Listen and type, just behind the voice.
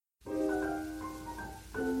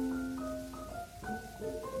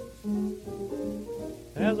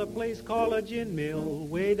There's a place called a gin mill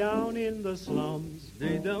way down in the slums.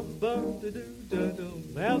 There's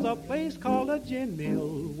a place called a gin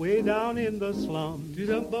mill way down in the slums.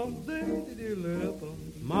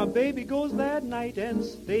 My baby goes that night and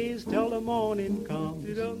stays till the morning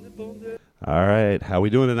comes. All right, how we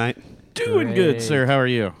doing tonight? Doing good, sir. How are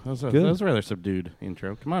you? That was Good. a rather subdued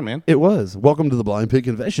intro. Come on, man. It was. Welcome to the Blind Pig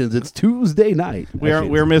Confessions. It's Tuesday night.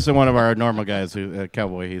 We're missing one of our normal guys. Who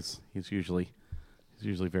Cowboy. He's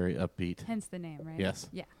usually very upbeat. Hence the name, right? Yes.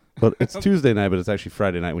 Yeah. But it's Tuesday night, but it's actually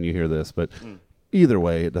Friday night when you hear this. But either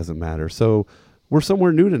way, it doesn't matter. So we're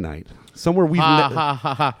somewhere new tonight. Somewhere we've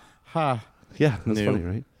ha. Yeah, that's New. funny,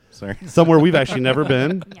 right? Sorry. Somewhere we've actually never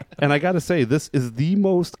been. And I got to say, this is the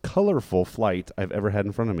most colorful flight I've ever had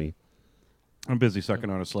in front of me. I'm busy sucking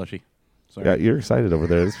on a slushie. Sorry. Yeah, you're excited over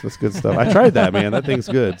there. That's good stuff. I tried that, man. That thing's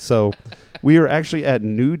good. So we are actually at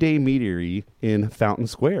New Day Meadery in Fountain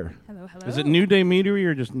Square. Hello. Is it New Day Meadery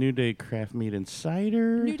or just New Day Craft Mead and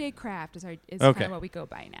Cider? New Day Craft is kind Okay. of what we go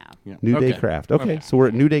by now. Yeah. New Day Craft. Okay, so we're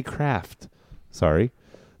at New Day Craft. Sorry.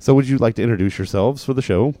 So would you like to introduce yourselves for the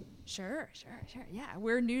show? Sure. Yeah,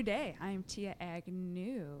 we're New Day. I'm Tia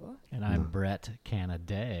Agnew. And I'm Brett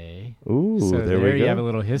Canaday. Ooh, So there we go. you have a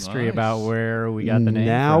little history about where we got the name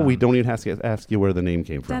Now from. we don't even have to ask you where the name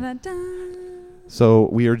came from. Dun-dun-dun. So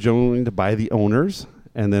we are joined by the owners,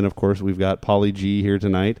 and then of course we've got Polly G here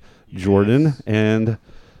tonight, Jordan, and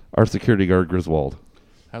our security guard Griswold.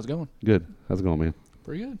 How's it going? Good. How's it going, man?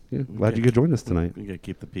 Pretty good. Yeah, glad you could join us tonight. We got to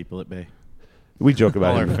keep the people at bay. We joke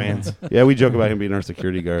about All him. our fans. Yeah, we joke about him being our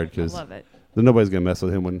security guard because Love it. nobody's gonna mess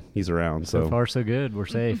with him when he's around. So So, far, so good. We're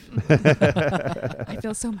safe. I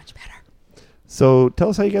feel so much better. so tell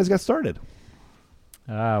us how you guys got started.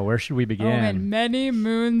 Where should we begin? Oh, and many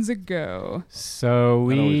moons ago. So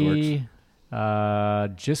That always we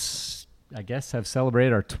just, I guess, have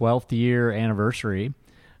celebrated our 12th year anniversary.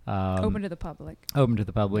 Open to the public. Open to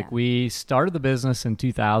the public. Yeah. We started the business in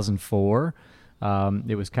 2004.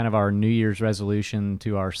 It was kind of our New Year's resolution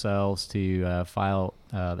to ourselves to file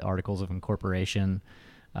the Articles of Incorporation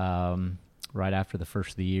right after the first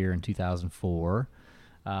of the year in 2004.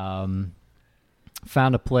 Found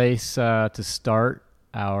a place to start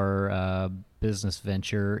our business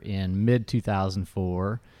venture in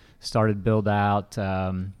mid-2004. Started build out,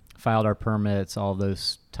 filed our permits, all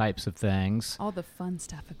those types of things. All the fun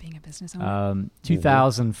stuff of being a business owner.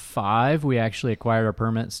 2005, we actually acquired our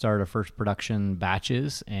permit, started our first production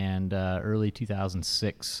batches, and early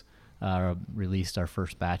 2006 released our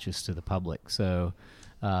first batches to the public. So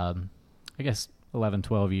I guess 11,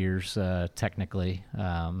 12 years technically.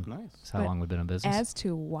 Nice. That's how But long we've been in business. As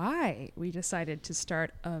to why we decided to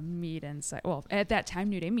start a mead and cider, well, at that time,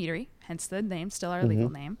 New Day Meadery, hence the name, still our legal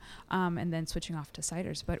name, and then switching off to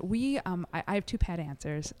ciders. But we, I have two pat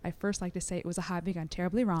answers. I first like to say it was a hobby gone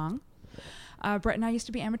terribly wrong. Brett and I used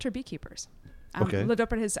to be amateur beekeepers. Okay. Lived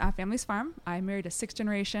up at his family's farm. I married a sixth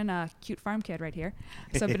generation cute farm kid right here.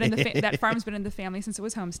 So I've been in the that farm's been in the family since it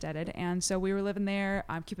was homesteaded, and so we were living there,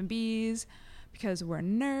 keeping bees. Because we're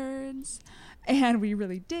nerds and we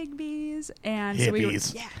really dig bees, and so we were,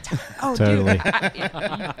 Hippies. Totally.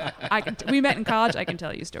 Dude, we met in college. I can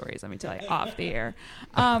tell you stories. Let me tell you off the air.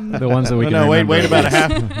 The ones that we can Wait remember. about a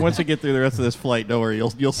half. Once we get through the rest of this flight, don't worry,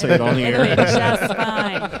 you'll say it on the It'll be air. just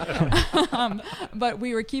fine. But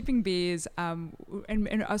we were keeping bees,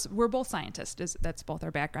 and us, we're both scientists. That's both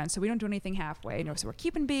our backgrounds. So we don't do anything halfway. So we're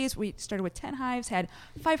keeping bees. We started with 10 hives, had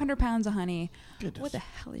 500 pounds of honey. Goodness. What the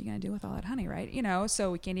hell are you going to do with all that honey, right?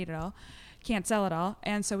 So we can't eat it all, can't sell it all.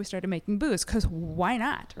 And so we started making booze because why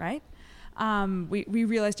not, right? We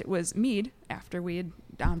realized it was mead after we had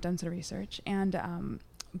done some research. And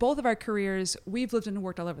both of our careers, we've lived and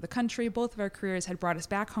worked all over the country. Both of our careers had brought us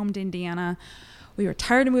back home to Indiana. We were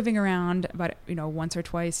tired of moving around about, once or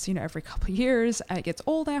twice, every couple of years. It gets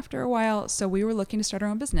old after a while. So we were looking to start our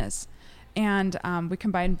own business. And we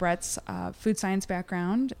combined Brett's food science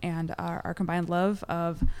background and our combined love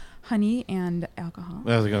of honey and alcohol.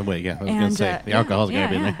 I was going to say, the alcohol's got to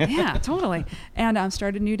be in there. Yeah, totally. And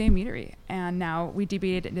started New Day Meadery. And now we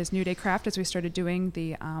debated it as New Day Craft as we started doing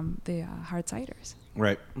the hard ciders.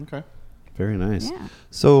 Right. Okay. Very nice. Yeah.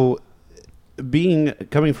 So,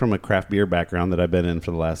 coming from a craft beer background that I've been in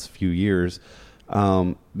for the last few years,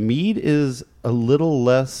 mead is a little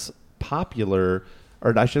less popular,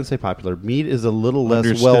 or I shouldn't say popular. Mead is a little less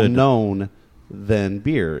Understood. well known than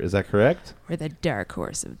beer. Is that correct? We're the dark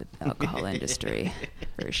horse of the alcohol industry,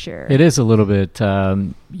 for sure. It is a little bit,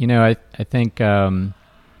 I think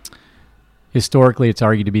historically it's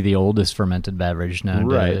argued to be the oldest fermented beverage known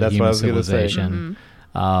Right, to that's human what I was gonna say. civilization.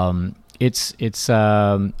 It's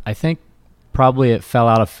I think probably it fell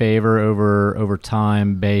out of favor over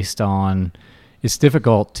time based on it's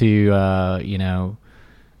difficult to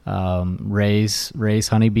raise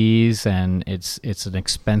honeybees, and it's an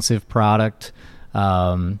expensive product.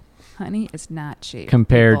 Honey is not cheap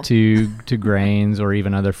compared people. to grains or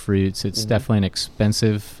even other fruits. It's definitely an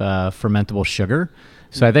expensive fermentable sugar.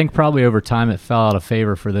 So I think probably over time it fell out of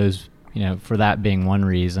favor for those, for that being one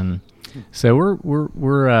reason. So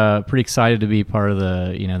we're pretty excited to be part of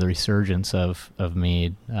the the resurgence of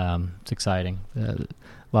mead. It's exciting. A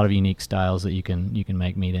lot of unique styles that you can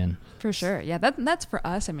make mead in. For sure. Yeah, that's for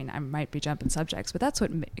us. I mean, I might be jumping subjects, but that's what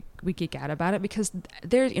we geek out about it, because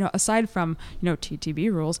there's, aside from,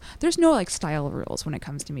 TTB rules, there's no like style rules when it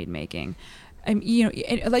comes to mead making.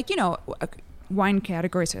 Wine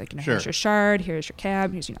categories, so like, here's your Chard, here's your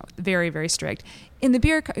Cab, here's, very, very strict. In the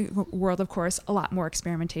beer world, of course, a lot more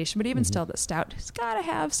experimentation, but even still, the stout has got to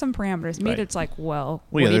have some parameters. Mead, it's like, what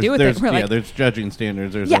do you do with it? There's judging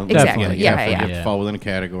standards. There's exactly. You have to fall within a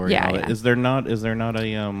category. Yeah, and all that. Is there not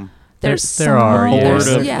a there are board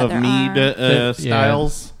yes. of mead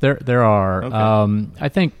styles? There are. Okay. I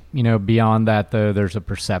think beyond that, though, there's a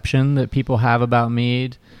perception that people have about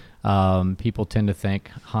mead. People tend to think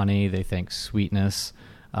honey. They think sweetness.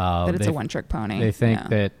 That it's a one-trick pony. They think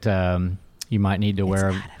that you might need to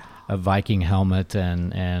wear a Viking helmet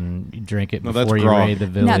and drink it before you raid the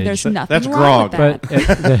village. No, there's nothing that's wrong grog. with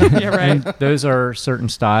that. But You're right. those are certain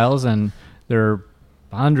styles, and there are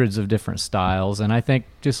hundreds of different styles. And I think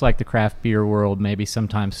just like the craft beer world maybe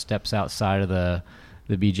sometimes steps outside of the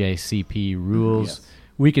BJCP rules, Yes.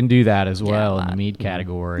 we can do that as well a in the lot. mead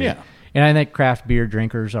category. Yeah. And I think craft beer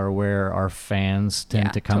drinkers are where our fans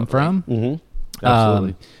tend to come from. Mm-hmm.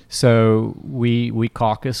 Absolutely. So we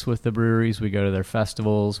caucus with the breweries. We go to their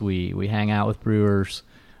festivals. We hang out with brewers.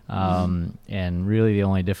 And really the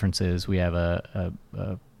only difference is we have a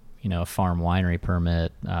farm winery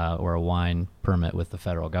permit or a wine permit with the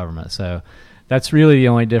federal government. So that's really the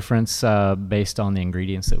only difference based on the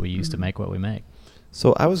ingredients that we use to make what we make.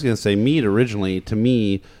 So I was going to say mead originally, to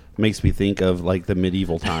me, makes me think of like the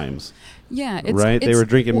medieval times. Yeah, They were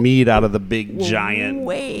drinking mead out of the big giant.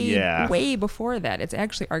 Way before that. It's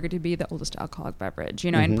actually argued to be the oldest alcoholic beverage.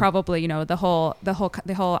 And probably the whole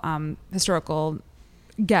historical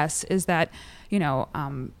guess is that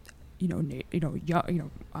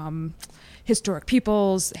historic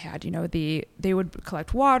peoples had they would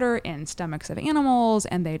collect water in stomachs of animals,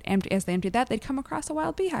 and as they emptied that, they'd come across a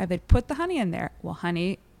wild beehive. They'd put the honey in there. Well,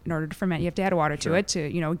 honey, in order to ferment, you have to add water to it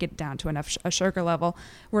to get down to enough a sugar level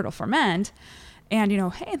where it'll ferment. And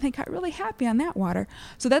they got really happy on that water.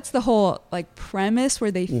 So that's the whole like premise where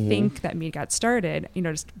they think that mead got started,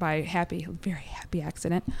 just by very happy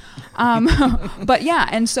accident. But yeah,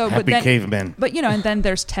 and so Happy cavemen. But and then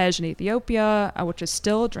there's Tej in Ethiopia, which is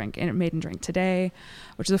still made and drink today,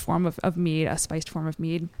 which is a form of mead, a spiced form of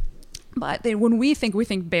mead. But when we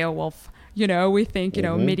think Beowulf. We think,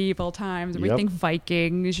 medieval times, we think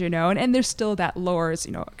Vikings, and there's still that lore is,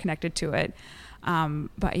 connected to it.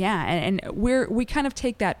 But yeah, and we kind of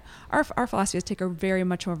take that, our philosophy is take a very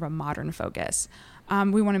much more of a modern focus.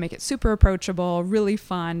 We want to make it super approachable, really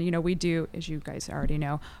fun. We do, as you guys already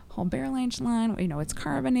know, whole barrel aged line. It's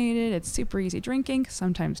carbonated, it's super easy drinking,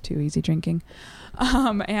 sometimes too easy drinking.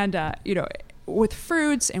 With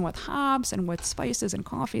fruits and with hops and with spices and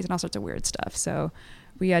coffees and all sorts of weird stuff. So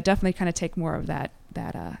we definitely kind of take more of that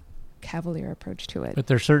cavalier approach to it. But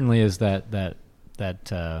there certainly is that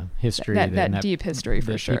history, that deep history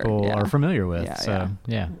for that sure. people are familiar with.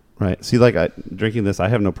 Yeah. Right. See, like drinking this, I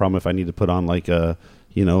have no problem if I need to put on like a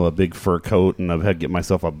big fur coat and I've had to get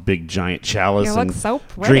myself a big giant chalice and so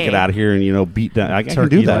drink it out of here and beat down. I can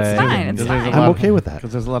do that. It's fine. It's fine. I'm okay with that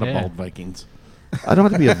because there's a lot of bald Vikings. I don't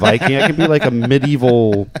have to be a Viking. I can be like a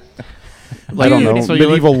medieval. I don't know, so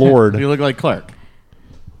medieval lord. You look like Clark.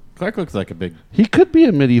 Clark looks like a big. He could be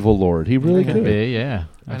a medieval lord. He really could be. Yeah,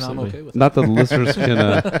 and I'm okay with Not that the listeners can.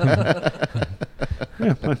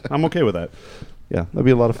 Yeah, I'm okay with that. Yeah, that'd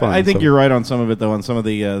be a lot of fun. I think you're right on some of it, though, on some of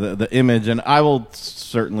the image, and I will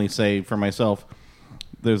certainly say for myself,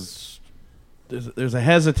 there's a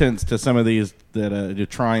hesitance to some of these to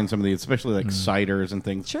trying some of these, especially like ciders and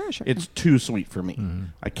things. Sure. It's too sweet for me.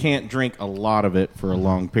 I can't drink a lot of it for a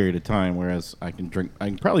long period of time, whereas I can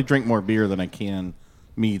probably drink more beer than I can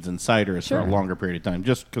meads and ciders for a longer period of time,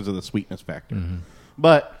 just because of the sweetness factor.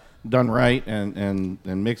 But done right and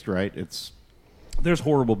mixed right, there's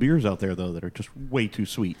horrible beers out there though that are just way too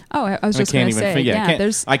sweet. Oh, I was just going to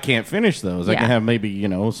say, I can't finish those. Yeah. I can have maybe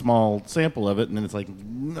a small sample of it, and then it's like,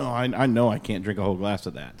 no, I know I can't drink a whole glass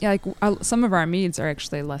of that. Yeah, like some of our meads are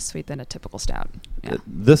actually less sweet than a typical stout. Yeah.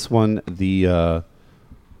 This one, the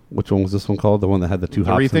Which one was this one called? The one that had the two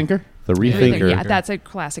The hops? Rethinker? The Rethinker. Yeah, that's a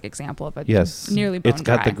classic example of a Yes. nearly bone It's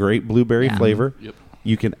got dry. the great blueberry Yeah. flavor. Yep.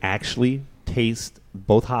 You can actually taste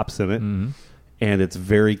both hops in it, Mhm. and it's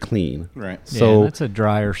very clean. Right. So yeah, that's a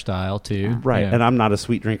drier style too. right, Yeah. and I'm not a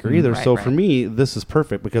sweet drinker either. Right, so right. for me, this is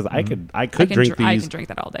perfect because I could I drink I these can drink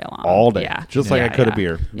that all day long. all day, Yeah. just like Yeah, I could a yeah.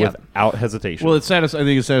 beer Yep. without hesitation. Well, I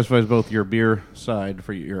think it satisfies both your beer side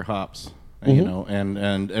for your hops, you Mhm. know,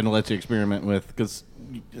 and lets you experiment with, because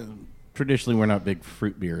traditionally we're not big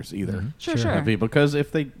fruit beers either. Sure, sure. Because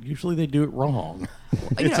if they usually they do it wrong.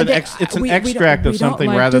 You It's know, an they- it's an we extract don't- of we don't something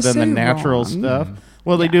like rather to than the say natural wrong. stuff.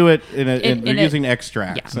 Well, they Yeah. do it they're In a- using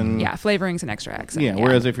extracts Yeah, and yeah, flavorings and extracts. And, yeah,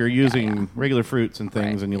 whereas if you're using yeah. regular fruits and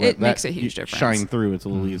things Right. and you It let makes that a huge difference. shine through, it's a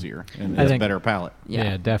little easier and I it's a think- better palate.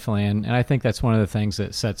 Yeah, definitely, and I think that's one of the things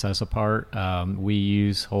that sets us apart. We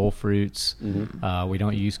use whole fruits. We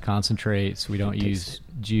don't use concentrates. We don't use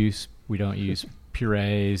juice. We don't use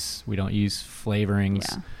purees. We don't use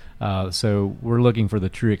flavorings. So we're looking for the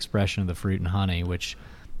true expression of the fruit and honey, which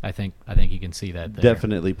I think you can see that there.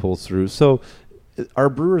 definitely pulls through. So our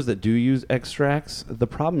brewers that do use extracts, the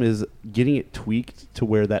problem is getting it tweaked to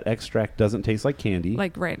where that extract doesn't taste like candy.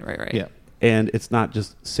 Like right. Yeah. And it's not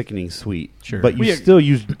just sickening sweet. Sure. But you We- still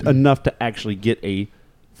use enough to actually get a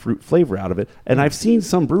fruit flavor out of it. And I've seen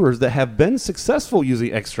some brewers that have been successful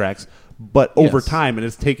using extracts, but over Yes. time, and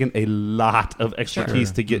it's taken a lot of expertise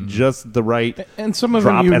Sure. to get just the right And some of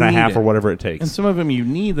drop them you and a need half it. or whatever it takes. And some of them you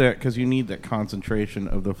need that because you need that concentration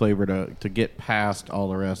of the flavor to get past all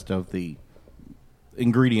the rest of the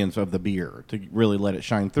ingredients of the beer to really let it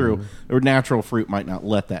shine through. Or natural fruit might not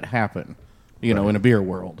let that happen, you know, in a beer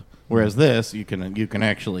world. Whereas this, you can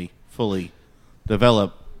actually fully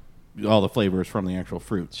develop all the flavors from the actual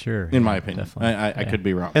fruit. Sure, in yeah, my opinion, definitely. I Yeah. could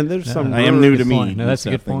be wrong. And there's some I am new to brewers- me. No, that's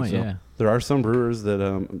a good thing, point. so- Yeah. There are some brewers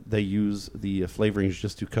that they use the flavorings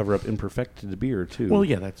just to cover up imperfected beer too. Well,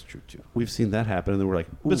 yeah, that's true too. We've seen that happen, and then we're like,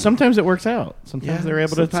 But ooh. sometimes it works out. Sometimes Yeah, they're able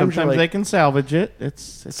to. sometimes you're Sometimes like- they can salvage it.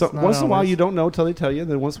 It's So not once in a while always- you don't know till they tell you,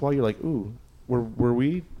 and then once in a while you're like, ooh, were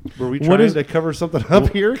we What trying is- to cover something up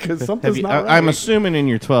here because something's not right? I'm assuming in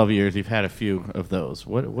your 12 years you've had a few of those.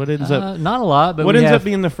 What ends up? Not a lot, but What we ends have, up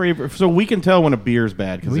being the flavor? So we can tell when a beer's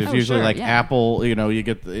bad because We- there's Oh, usually sure, like yeah. apple. You know, you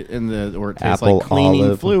get or it tastes Apple, like cleaning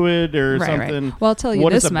olive. fluid or Right, right. something. Well, I'll tell you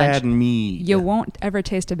what this is a much. bad mead? You won't ever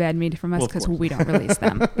taste a bad mead from us Well, of because course. we don't release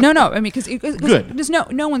them. No, I mean because Good. there's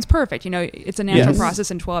no one's perfect. You know, it's a natural Yes.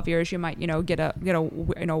 process. In 12 years, you might get a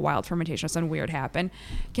wild fermentation or something weird happen.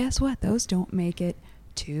 Guess what? Those don't make it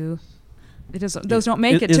to. Those don't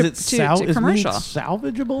make it Is to, it to is commercial. mead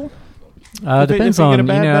salvageable? depends if you get on a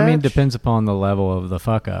bad batch? depends upon the level of the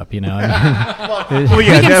fuck up. You know, I mean, Well, We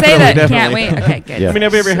can say that, can't we? definitely. Okay, good. Yeah. I mean,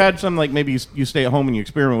 have you ever had some like maybe you stay at home and you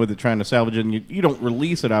experiment with it, trying to salvage it, and you don't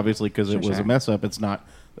release it obviously because it was Sure. a mess up. It's not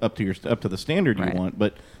up to the standard Right. you want.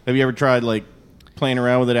 But have you ever tried like playing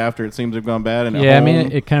around with it after it seems to have gone bad? And at yeah, I mean,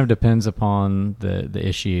 home? it kind of depends upon the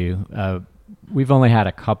issue. We've only had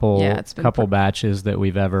a couple Yeah, it's been batches that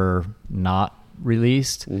we've ever not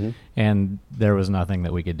released, and there was nothing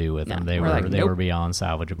that we could do with No, them. They we're were like, they nope. were beyond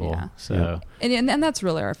salvageable. Yeah. So And that's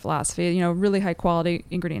really our philosophy. You know, really high quality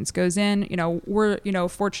ingredients goes in. You know, we're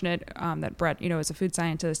fortunate that Brett is a food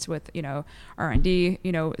scientist with R&D.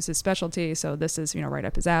 Is his specialty. So this is right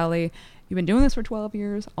up his alley. You've been doing this for 12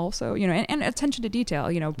 years, also. And attention to detail.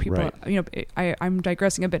 People. Right. I'm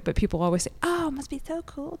digressing a bit, but people always say, "Oh, it must be so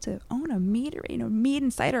cool to own a meadery, mead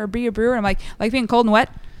and cider, or be a brewer." And I'm like being cold and wet.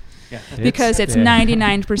 Because it's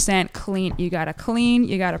 99% clean. You gotta clean.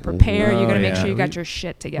 You gotta prepare. You gotta make sure you got your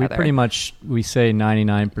shit together. we pretty much say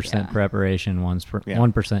 99% Yeah. preparation, 1% Yeah.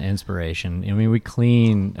 1% inspiration. I mean, we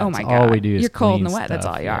clean. Oh That's my God! all we do is You're cold clean and wet. That's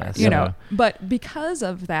stuff, all you are. yeah. So- But because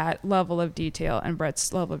of that level of detail and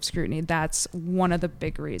Brett's level of scrutiny, that's one of the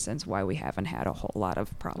big reasons why we haven't had a whole lot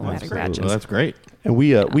of problematic batches. Well, that's great. And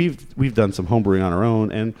we've done some homebrewing on our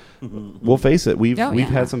own, and we'll face it, we've Oh, yeah.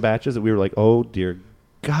 had some batches that we were like, oh dear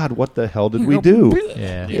God, what the hell did we do?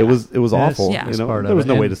 Yeah. It was awful. Yeah. You know, Part of there was it.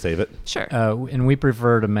 no way And- to save it. Sure. And we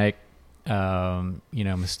prefer to make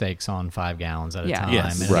mistakes on 5 gallons at a Yeah. time.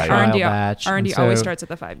 Yes. in a Right. trial R&D, batch. R&D And always so starts at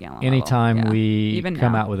the 5 gallon. Anytime level. Yeah. we Even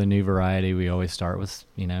come now. out with a new variety, we always start with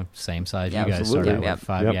same size Yeah, you guys absolutely. started Yep. with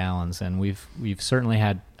 5 Yep. gallons, and we've certainly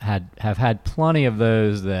had have had plenty of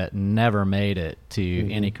those that never made it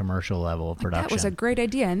to any commercial level of production. That was a great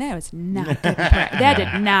idea, and that was not good. That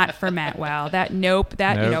did not ferment well.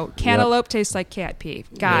 Cantaloupe tastes like cat pee.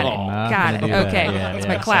 Got it. Okay, that's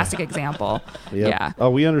my classic example. Yep. Yeah. Oh,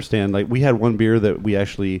 we understand. Like, we had one beer that we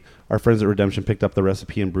actually, our friends at Redemption picked up the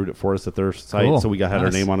recipe and brewed it for us at their site, Cool. so we had our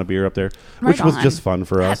Nice. name on a beer up there, Right which was on. just fun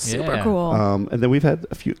for That's us. super Yeah. cool. And then we've had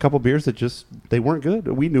a couple beers that just they weren't good.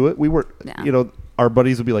 We knew it. We were, Yeah. our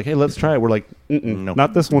buddies would be like, "Hey, let's try it." We're like, Nope.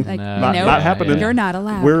 "Not this one. Like, not nope. happening." You're not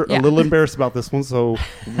allowed. We're Yeah. a little embarrassed about this one, so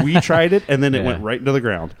we tried it, and then it Yeah. went right into the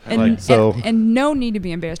ground. And, and no need to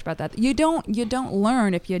be embarrassed about that. You don't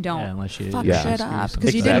learn if you don't unless you fuck Yeah. shit up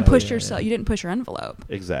because you Exactly. didn't push yourself. You didn't push your envelope.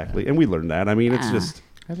 Exactly, and we learned that. I mean, it's Yeah. just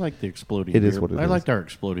I like the exploding. It beer. is what it I is. liked our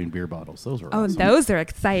exploding beer bottles. Those were Oh, awesome. those are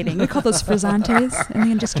exciting. We call those frizzantes in the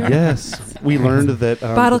industry. yes. We learned that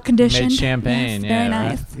Bottle conditioned. Made champagne, Yes, yeah, very right.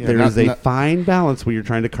 nice. Yeah, there not- is a not- fine balance when you're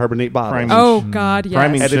trying to carbonate bottles. Priming. Oh God, yes.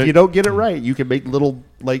 Priming And if you don't get it right, you can make little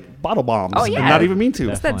like bottle bombs Oh, and yeah. not even mean to.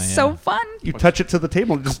 Definitely. That's Yeah. so fun. You touch it to the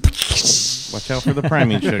table and just. Watch out for the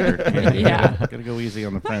priming sugar. Yeah. Gotta go easy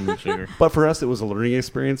on the priming sugar. But for us, it was a learning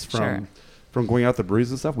experience Sure. from going out to breweries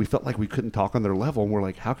and stuff. We felt like we couldn't talk on their level, and we're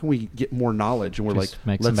like, how can we get more knowledge? And we're Just like,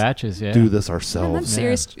 make some let's batches. Yeah. do this Man, ourselves.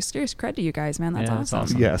 that's serious credit to you guys, man. That's Yeah, that's awesome.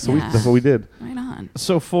 awesome. Yeah, so Yeah. that's what we did. Right on.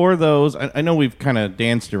 So for those, I know we've kind of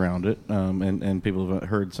danced around it, and people have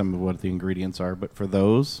heard some of what the ingredients are. But for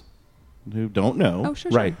those who don't know, Oh,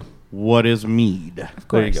 sure. Right. what is mead? Of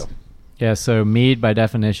There you course. go. Yeah, so mead by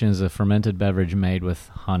definition is a fermented beverage made with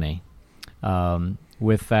honey.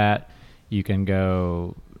 With that, you can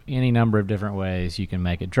go any number of different ways. You can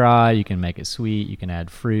make it dry, you can make it sweet, you can add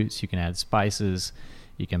fruits, you can add spices,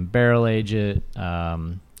 you can barrel age it,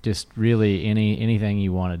 just really anything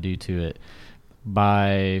you want to do to it.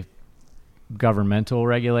 By governmental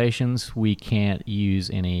regulations, we can't use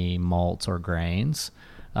any malts or grains.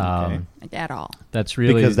 Okay. Like, at all. That's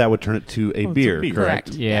really Because that would turn it to a it's a beer, beer. correct? Correct.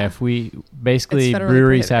 yeah, Yeah. if we basically It's federally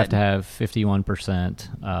breweries have to prohibited. have 51%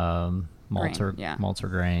 malts Grain, or yeah. malts or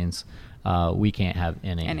grains. We can't have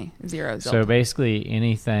any. Any zero. So basically,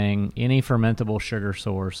 any fermentable sugar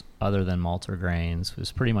source other than malts or grains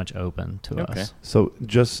is pretty much open to Okay. us. So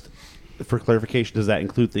just for clarification, does that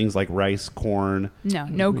include things like rice, corn?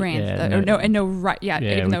 no grains. Yeah, Yeah,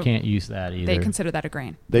 Yeah, even we though can't use that either. they consider that a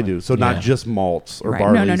grain. They do. So not Yeah. just malts or Right.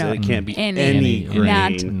 barley. No. It can't be Any- any grain.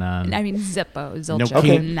 not- None. I mean, Zippo, No, Zilch,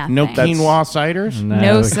 Okay. nothing. no That's- quinoa ciders. No,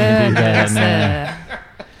 No, we sir. can't do that, No, no. sir.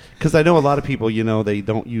 Because I know a lot of people, they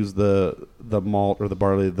don't use the malt or the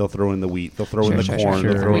barley. They'll throw in the wheat. They'll throw in the Sure, corn.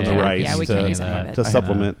 sure. They'll throw in the Yeah. rice Yeah, we can't use any of it. to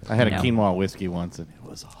supplement. I had a No. quinoa whiskey once, and it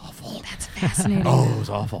was awful. That's fascinating. It was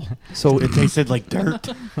awful. So It tasted like dirt.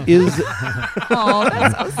 is Oh,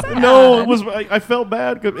 that's so sad. No, it was. I felt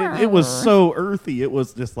bad because it was so earthy. It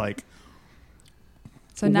was just like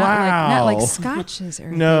So not like Wow. scotches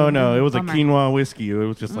or no. It was a Bummer. quinoa whiskey. It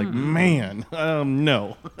was just like man,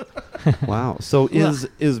 no. wow. So is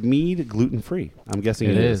mead gluten free? I'm guessing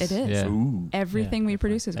It is. It is. Yeah. Ooh. Everything we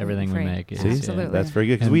produce is Everything we gluten-free. make is, See? yeah. Absolutely. That's very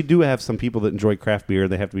good because we do have some people that enjoy craft beer.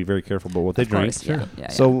 They have to be very careful about what they Of drink. course, yeah, yeah.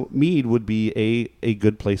 So mead would be a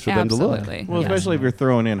good place for them to look. Absolutely. Well, Yes. especially if you're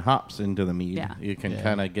throwing in hops into the mead, Yeah. you can Yeah.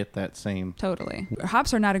 kind of get that same. Totally.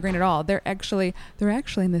 Hops are not a grain at all. They're actually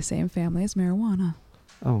in the same family as marijuana.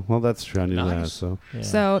 Oh well, that's true. I knew that. Nice. So Yeah.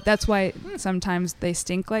 So that's why sometimes they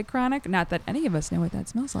stink like chronic. Not that any of us know what that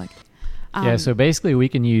smells like. Yeah, so basically we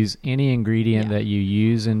can use any ingredient Yeah. that you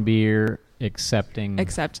use in beer except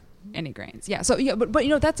any grains. Yeah. So yeah, but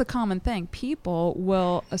that's a common thing. People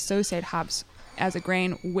will associate hops as a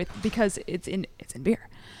grain because it's in beer.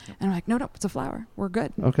 And I'm like, no, it's a flour. We're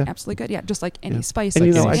good. Okay. Absolutely good. Yeah, just like any Yeah. spice. And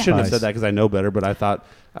like I any shouldn't have spice. said that because I know better, but I thought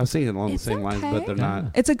I was saying it along It's the same lines, but they're okay. not.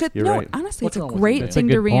 It's a good. You're no, right. honestly, What's it's a wrong with great that? It's a thing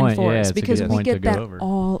good to point. Yeah, reinforce it's a because good we point to get go that over.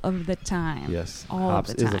 all of the time. Yes, all hops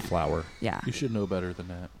of the is time. a flower. Yeah. You should know better than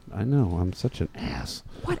that. I know. I'm such an ass.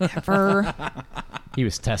 Whatever. He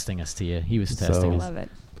was testing us, Tia. He was So- testing us. Love it.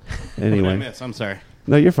 What did I Anyway, miss? I'm sorry.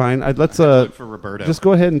 no, you're fine. Let's Look for Roberto. just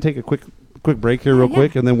go ahead and take a quick break here, real Yeah.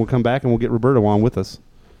 quick, and then we'll come back and we'll get Roberto on with us.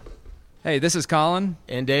 Hey, this is Colin,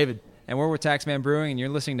 And David. and we're with Taxman Brewing, and you're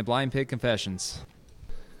listening to Blind Pig Confessions.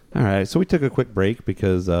 All right, so we took a quick break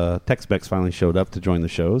because Tex-Mex finally showed up to join the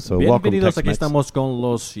show. So welcome, Bienvenidos, aquí Tex-Mex. estamos con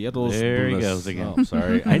los cielos. There he blues. goes again. Oh,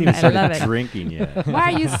 sorry. I didn't even I love start it. drinking yet.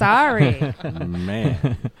 Why are you sorry?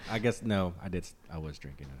 Man. I guess, no, I was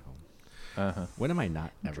drinking at home. Uh-huh. When am I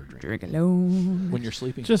not ever drinking? Drink alone. When you're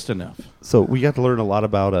sleeping? Just enough. So we got to learn a lot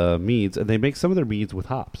about meads, and they make some of their meads with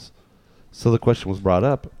hops. So the question was brought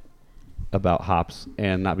up about hops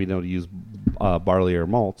and not being able to use barley or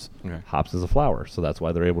malts. Okay. Hops is a flour, so that's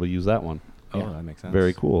why they're able to use that one. Oh, that makes sense.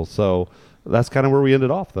 Very cool. So that's kind of where we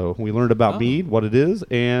ended off, though. We learned about mead, what it is,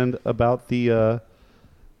 and about the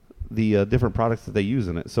different products that they use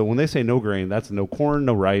in it. So when they say no grain, that's no corn,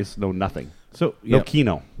 no rice, no nothing. So No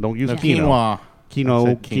quinoa. Don't use no quinoa.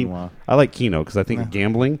 quinoa. Quinoa. I like quinoa because I think of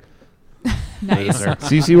gambling. Nice.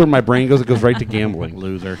 So you see where my brain goes? It goes right to gambling.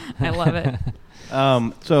 Loser. I love it.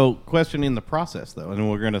 So question in the process, though, and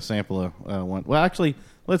we're going to sample one. Well, actually,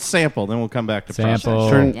 let's sample, then we'll come back to Sample.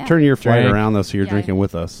 process. Turn your flight Drink. around, though, so you're Yeah, drinking yeah.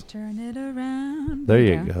 with us. Turn it around. There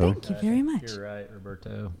you Yeah. go. Thank you very much. You're right,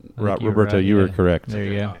 Roberto. Roberto, you were correct. There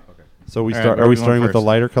you go. So we All right, start. where Are we we going starting with the first?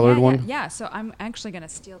 lighter colored one? Yeah, so I'm actually going to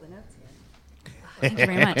steal the notes here. Thank you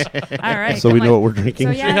very much. All right. So I'm we like- know what we're drinking.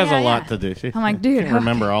 So She yeah, has yeah, a lot yeah. to do. She I'm like, dude, can't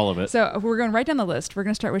remember all of it. So we're going right down the list. We're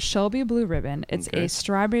going to start with Shelby Blue Ribbon. It's Okay. a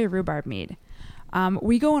strawberry rhubarb mead.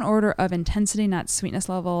 We go in order of intensity, not sweetness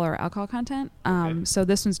level or alcohol content. So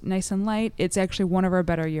this one's nice and light. It's actually one of our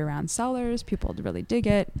better year-round sellers. People really dig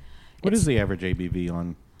it. What It's- is the average ABV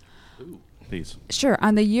on these? Sure.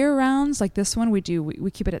 On the year-rounds, like this one, we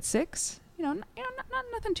keep it at 6. Not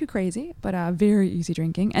nothing too crazy, but very easy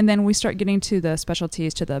drinking. And then we start getting to the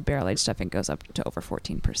specialties, to the barrel-aged stuff, and goes up to over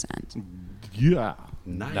 14%. Yeah.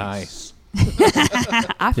 Nice. I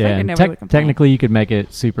Yeah, figured and nobody would complain. technically you could make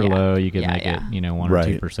it super Yeah. low. You could Yeah, make yeah. it, 1 Right.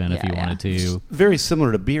 or 2% if Yeah, you yeah. wanted to. Very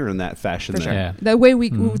similar to beer in that fashion. For there. sure. Yeah. The way we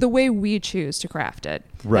Mhm. the way we choose to craft it,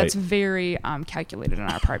 Right. that's very calculated on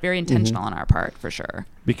our part, very intentional on our part, for sure.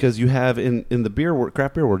 Because you have in the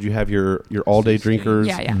craft beer world, you have your all day drinkers.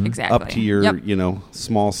 Yeah, yeah, Mhm. exactly. Up to your Yep.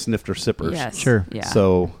 small snifter sippers. Yes. Sure. Yeah.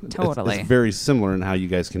 So Totally. it's very similar in how you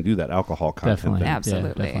guys can do that alcohol content. Definitely. thing. Yeah,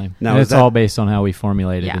 Absolutely. definitely. Now, And is it's that- all based on how we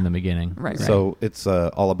formulate it Yeah. in the beginning. Right. So it's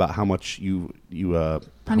all about how much you how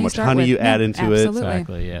Honey much start honey with. you add Yeah, into absolutely.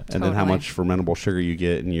 Exactly, yeah. it, and then how Totally. much fermentable sugar you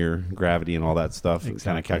get and your gravity and all that stuff. And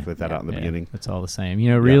kind of Exactly. calculate that Yeah. out in the Yeah, beginning. it's all the same.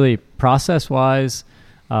 Really, process-wise,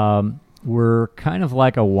 we're kind of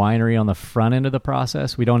like a winery on the front end of the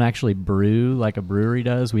process. We don't actually brew like a brewery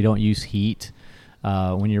does. We don't use heat.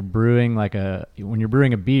 When you're brewing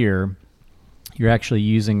a beer, you're actually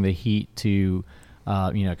using the heat to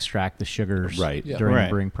extract the sugars Right. Yeah. during Right. the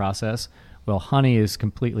brewing process. Well, honey is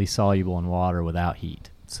completely soluble in water without heat.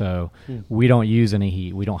 So we don't use any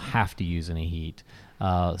heat. We don't have to use any heat.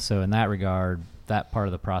 So in that regard, that part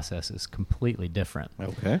of the process is completely different.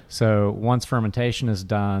 Okay. So once fermentation is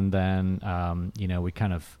done, then we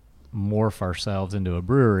kind of morph ourselves into a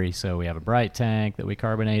brewery. So we have a bright tank that we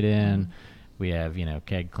carbonate in. We have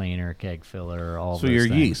keg cleaner, keg filler, all. So those your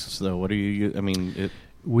things. yeasts, though, what do you? I mean,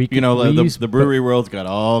 We the use brewery world's got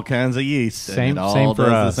all kinds of yeast. and Same- it all same for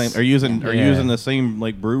does the us. same. Are you Yeah. using the same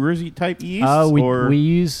like brewers type yeast? We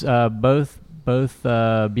use both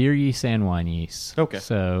beer yeast and wine yeast. Okay.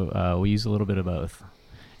 So we use a little bit of both.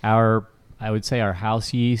 I would say our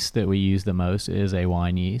house yeast that we use the most is a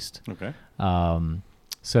wine yeast. Okay.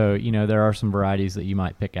 So there are some varieties that you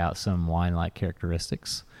might pick out some wine-like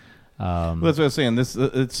characteristics. Well, that's what I was saying. This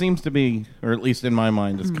it seems to be, or at least in my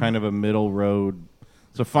mind, it's kind of a middle road.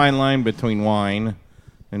 It's a fine line between wine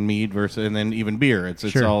and mead and then even beer. It's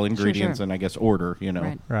Sure. all ingredients Sure. and I guess order.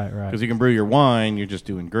 Right. Right. Because you can brew your wine, you're just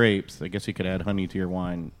doing grapes. I guess you could add honey to your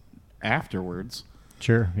wine afterwards.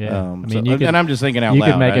 Sure. Yeah. And I'm just thinking out you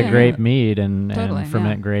loud. could make a Yeah. grape mead and Totally,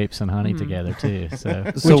 ferment yeah. grapes and honey together too.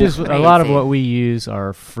 So, So which is a lot of crazy. what we use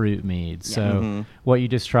are fruit meads. Yeah. So Mhm. what you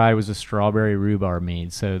just tried was a strawberry rhubarb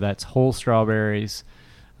mead. So that's whole strawberries,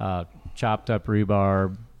 chopped up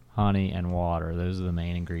rhubarb, honey, and water. Those are the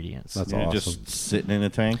main ingredients. That's Yeah, awesome. just sitting in a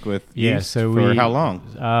tank with Yeah, yeast so for we- how long?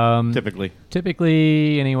 Um, Typically.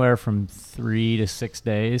 Typically anywhere from 3 to 6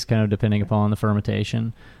 days, kind of depending upon the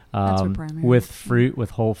fermentation. That's what primary. With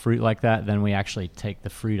whole fruit like that, then we actually take the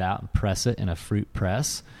fruit out and press it in a fruit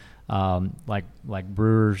press. Like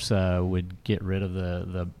brewers would get rid of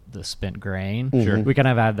the spent grain. Sure. We kind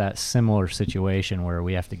of have that similar situation where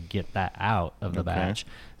we have to get that out of the Okay. batch.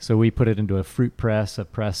 So we put it into a fruit press, a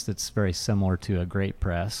press that's very similar to a grape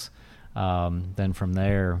press. Then from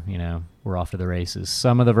there, we're off to the races.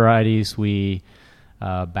 Some of the varieties we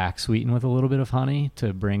back sweeten with a little bit of honey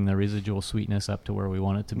to bring the residual sweetness up to where we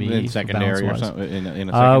want it to be. In secondary or balance-wise. something? In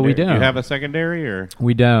a secondary? We don't. Do you have a secondary or?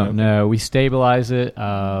 We don't. Okay. No, we stabilize it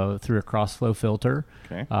through a cross-flow filter,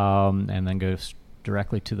 Okay. and then goes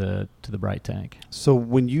directly to the bright tank. So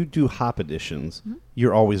when you do hop additions,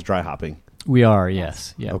 you're always dry hopping. We are,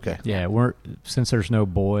 yes. Yeah. Okay. Yeah, since there's no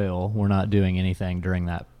boil, we're not doing anything during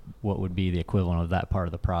that. What would be the equivalent of that part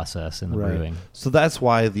of the process in the brewing? So that's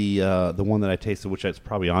why the one that I tasted, which is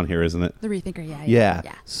probably on here, isn't it? The Rethinker, Yeah.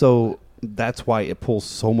 So that's why it pulls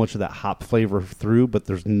so much of that hop flavor through, but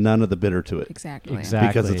there's none of the bitter to it. Exactly.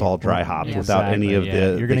 Because it's all dry hopped Yeah. without any of the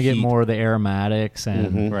You're going to get heat. more of the aromatics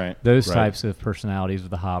and Right. those Right. types of personalities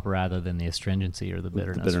with the hop rather than the astringency or the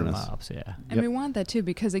bitterness from bitterness. hops. Yeah. And we want that too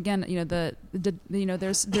because again,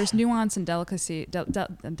 there's nuance and delicacy,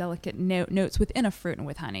 delicate notes within a fruit and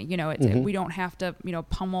with honey. We don't have to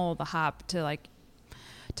pummel the hop to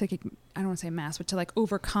I don't want to say mass, but to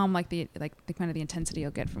overcome the kind of the intensity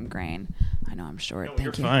you'll get from grain. I know I'm short. No, Thank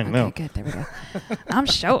you're you. fine. Okay, No. good. There we go. I'm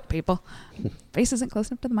short, people. Face isn't close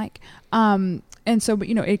enough to the mic. And so, but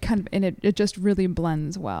it kind of it just really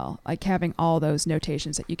blends well. Like having all those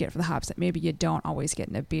notations that you get for the hops that maybe you don't always get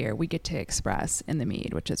in a beer, we get to express in the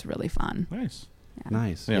mead, which is really fun. Nice. Yeah.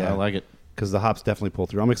 Nice. Yeah, I like it. Because the hops definitely pull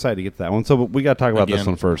through. I'm excited to get to that one. So we got to talk about this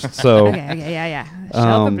Again. one first. So Okay, yeah.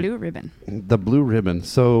 Shell the blue ribbon. the blue ribbon.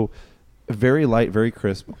 So very light, very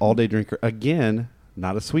crisp, all day drinker. Again,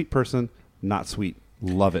 not a sweet person, not sweet.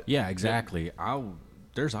 Love it. Yeah, exactly.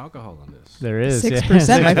 There's alcohol in this. There is.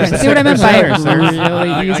 6%, my friend. See what I meant by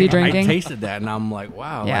really easy I drinking? tasted that and I'm like,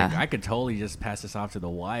 wow, Yeah. I could totally just pass this off to the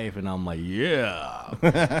wife, and I'm like, yeah,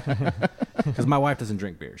 because my wife doesn't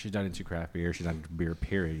drink beer. She's not into craft beer. She's not into beer.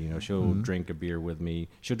 Period. She'll drink a beer with me.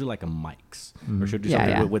 She'll do like a Mike's, or she'll do Yeah,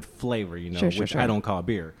 something yeah. with flavor. Which I don't call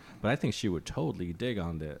beer, but I think she would totally dig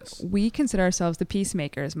on this. We consider ourselves the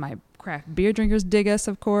peacemakers. My craft beer drinkers dig us,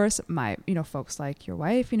 of course. My, folks like your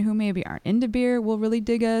wife, who maybe aren't into beer will really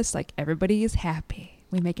dig us. Like, everybody is happy.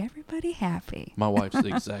 We make everybody happy. My wife's the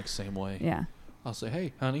exact same way. Yeah. I'll say,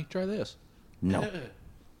 hey, honey, try this. No.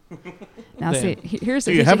 Now, see, here's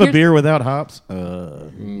Do you have a beer without hops?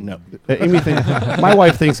 No. Amy my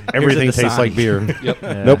wife thinks everything the tastes sign. like beer. Yep.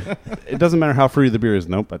 Yeah. Nope. It doesn't matter how fruity the beer is.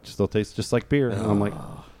 Nope. It still tastes just like beer. And I'm like,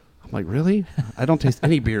 really? I don't taste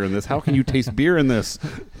any beer in this. How can you taste beer in this?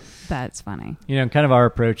 That's funny. Kind of our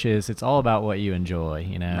approach is it's all about what you enjoy.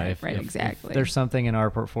 If exactly. there's something in our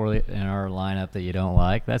portfolio, in our lineup that you don't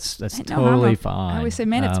like, that's No totally harm. fine. I always say,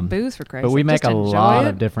 man, it's booze for Christ's but we sake. make Just a enjoy lot it,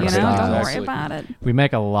 of different Don't styles. worry about it. We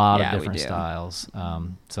make a lot Yeah, of we different do. styles.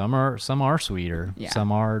 Some are sweeter, Yeah.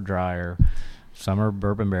 some are drier, some are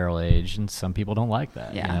bourbon barrel aged, and some people don't like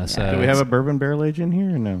that. Yeah, So yeah. Do we have a bourbon barrel age in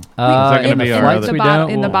here or no? Uh, Is that gonna in be the our flights other- we The bottle-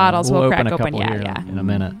 don't. in the bottles we'll crack open a open, couple yeah, here yeah. in a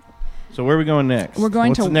minute. So where are we going next? We're going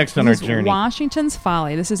What's to next on our this is journey? Washington's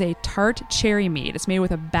Folly. This is a tart cherry mead. It's made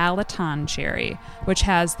with a Balaton cherry, which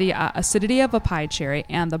has the acidity of a pie cherry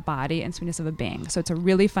and the body and sweetness of a Bing. So it's a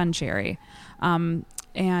really fun cherry. And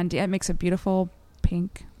it makes a beautiful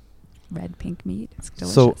red pink mead. It's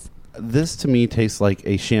delicious. So this to me tastes like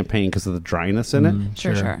a champagne because of the dryness in it.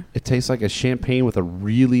 Sure. It tastes like a champagne with a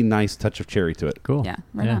really nice touch of cherry to it. Cool. Yeah,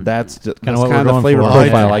 right on. That's just, Kinda that's what we're kind of the going flavor for.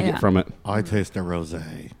 profile I Yeah. get from it. I taste a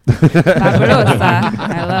rosé. Fabulosa.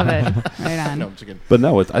 I love it. Right on. No, I'm just kidding. But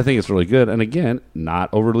no, I think it's really good. And again, not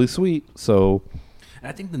overly sweet. So And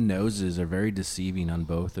I think the noses are very deceiving on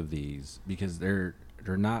both of these because they're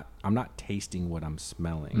not. I'm not tasting what I'm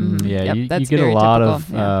smelling. Yeah, Yep, you that's get a very lot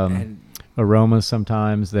typical, of yeah. And aromas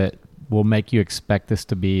sometimes that will make you expect this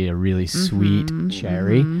to be a really sweet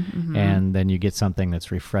cherry, and then you get something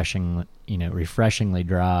that's refreshingly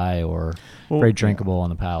dry or very drinkable on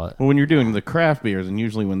the palate. Well, when you're doing the craft beers, and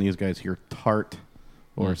usually when these guys hear tart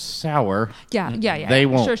or sour, Yeah. they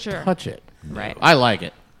won't Sure. touch it. Right. I like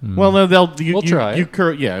it. Well, no, We'll try You it.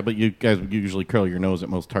 curl, yeah, but you guys usually curl your nose at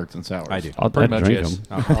most tarts and sours. I do. I'll Pretty much drink yes.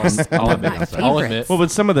 them. I'll admit My that. I'll favorites. admit. Well,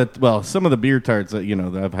 but some of the beer tarts that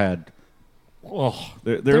that I've had,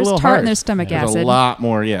 they're a There's little tart harsh. and there's stomach There's acid. a lot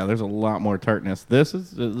more. Yeah, there's a lot more tartness. This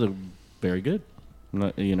is a very good.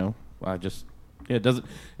 It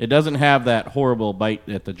doesn't have that horrible bite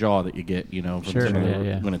at the jaw that you get. From Sure, some of the-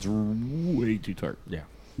 yeah. when it's way too tart. Yeah.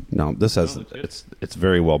 No, this has it's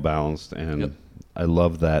very well balanced, and I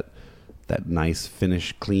love that nice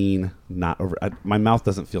finish, clean, not over. My mouth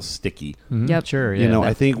doesn't feel sticky. Yep. Sure, yeah.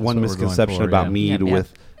 I think That's one what we're going misconception for, about yeah. mead Yep.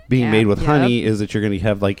 with being Yeah, made with yep. honey is that you're going to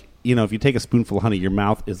have if you take a spoonful of honey, your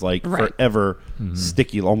mouth is Right. forever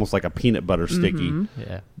sticky, almost like a peanut butter sticky.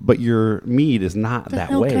 Yeah. But your mead is not The that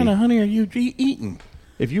hell way. kind of honey are you eating?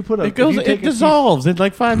 If you put It dissolves in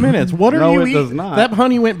like 5 minutes. What are No, you it eating? does not. That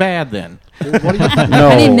honey went bad then.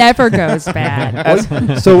 Honey never goes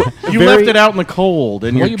bad. So You left it out in the cold,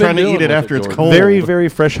 and What you're you been trying to doing eat it with after it, it's Jordan? cold. very, very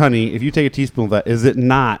fresh honey. If you take a teaspoon of that, is it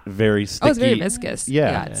not very sticky? Oh, it's very viscous.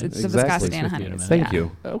 Yeah, it's exactly. the viscosity in It's honey. 50 in a minute. Thank Yeah.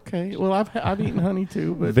 you. Okay. Well, I've eaten honey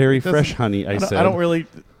too, but Very it doesn't- fresh honey, I said. I don't really.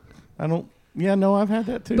 I don't. Yeah, no, I've had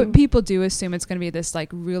that too. But people do assume it's going to be this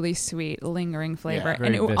really sweet, lingering flavor,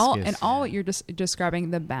 very and viscous. all what you're just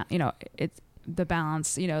describing the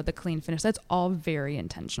balance, the clean finish. That's all very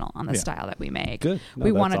intentional on the style that we make. Good. No,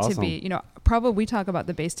 we that's want it awesome. to be, probably we talk about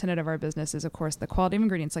the base tenet of our business is, of course, the quality of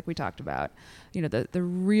ingredients, like we talked about. The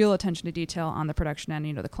real attention to detail on the production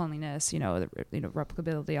end. The cleanliness. The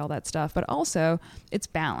replicability, all that stuff. But also, it's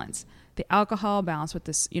balance. The alcohol balanced with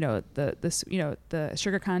this, the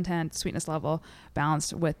sugar content, sweetness level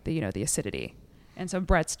balanced with the acidity. And so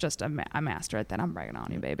Brett's just a master at that. I'm bragging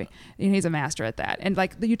on you, baby. He's a master at that. And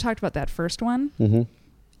like you talked about that first one,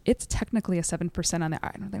 it's technically a 7% on the,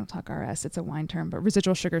 they don't talk RS, it's a wine term, but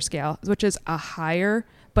residual sugar scale, which is a higher,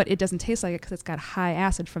 but it doesn't taste like it because it's got high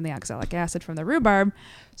acid from the oxalic acid from the rhubarb.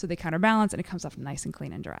 So they counterbalance and it comes off nice and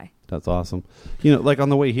clean and dry. That's awesome. Like on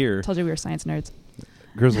the way here, Told you we were science nerds.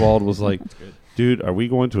 Griswold was like, dude, are we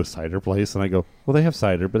going to a cider place? And I go, well, they have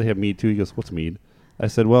cider, but they have mead too. He goes, what's mead? I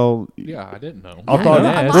said, well, Yeah, I didn't know. I'll Yeah, talk, yeah, we'll, a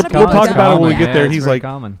lot of we'll people talk don't. about it when we Yeah, get there. it's He's very like,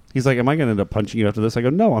 common. am I going to end up punching you after this? I go,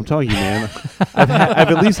 no, I'm telling you, man. I've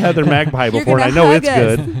at least had their Magpie You're before, and I gonna know hug it's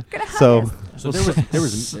us. good. Gonna hug So, us. So there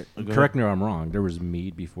was correct me if I'm wrong. There was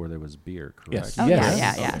mead before there was beer, correct? Yes. Oh,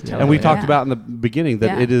 Yes. yeah. Totally. and we talked Yeah. about in the beginning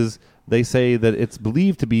that Yeah. it is, they say that it's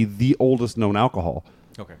believed to be the oldest known alcohol.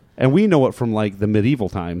 Okay. And we know it from like the medieval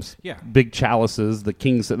times. Yeah. Big chalices, the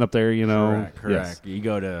king sitting up there, Correct. Yes. You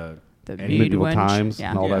go to The any medieval wench. times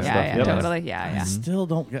and all that yeah, stuff. Yeah, Yep. totally. Yeah. I still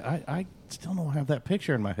don't get. I still don't have that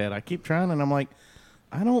picture in my head. I keep trying, and I'm like,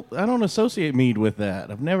 I don't associate mead with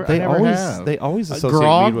that. I never have. They always associate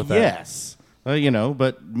grog, mead with that. yes,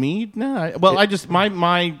 but mead, no. I just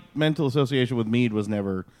my mental association with mead was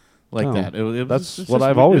never like No, that. that's it's what just-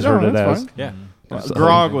 I've always no, heard it that's as. fine. yeah.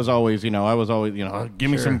 Grog was always, I was always,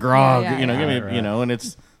 give me some grog, Yeah, give me, right. and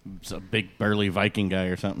it's a big burly Viking guy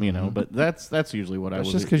or something, But that's usually what I was.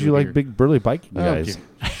 That's just because you like big burly biking guys.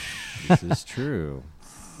 Okay. This is true.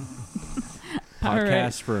 All right.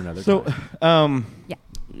 Podcast for another So, time. Yeah.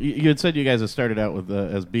 you had said you guys have started out with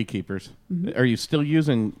as beekeepers. Are you still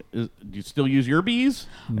using? Do you still use your bees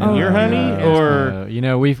and your honey, or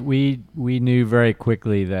we knew very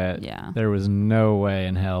quickly that Yeah. there was no way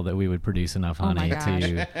in hell that we would produce enough Oh my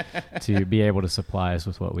honey to be able to supply us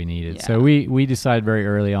with what we needed. Yeah. So we decided very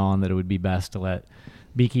early on that it would be best to let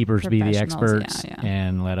beekeepers be the Professionals, experts yeah.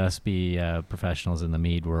 and let us be professionals in the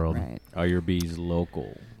mead world. Right. Are your bees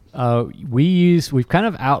local? We've kind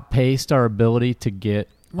of outpaced our ability to get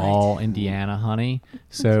Right. all Indiana honey,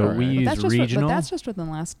 so all we right. use But regional. that's just within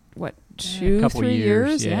the last, couple 2-3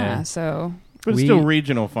 years, years? yeah. So but it's we- still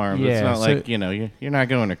regional farms? It's Yeah, not so- like you're not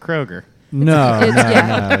going to Kroger. no, It's-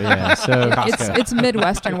 yeah. So it's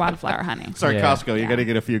Midwestern wildflower honey. Sorry, Yeah. Costco. You Yeah. got to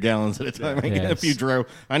get a few gallons at a time. I get a Yes. few drum.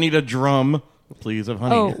 I need a drum, please, of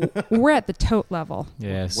honey. Oh, we're at the tote level.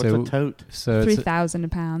 yeah, What's so a tote? so it's 3,000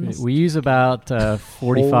 pounds we use about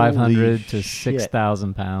 4,500 to Holy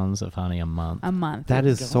 6,000 pounds of honey a month. a month. That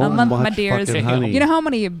is so a month, much my dears. fucking honey. You know how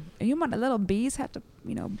many little bees have to,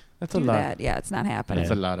 That's do a lot. that? Yeah, it's not happening.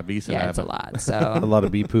 That's a lot of bee Yeah, it's a saliva. lot. a So lot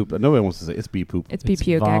of bee poop. Nobody wants to say it's bee poop. it's bee It's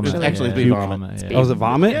puke, vomit. actually. Actually, it's bee Puke. vomit. Yeah. Oh, is it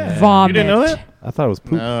vomit? Yeah. Vomit. You didn't know that? I thought it was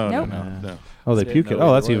poop. No, Nope. no. Oh, they Said puke it. no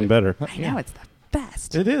Oh, that's either even way. better. I know, it's the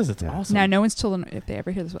best. It is. It's awesome. Now, no one's children, if they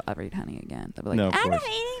ever hear this, will ever eat honey again. They'll be like, No, of I don't course.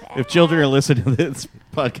 eat it. If children are listening to this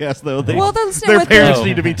podcast, though, Well, they're listening their with parents their-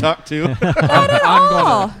 need to be talked to. Not at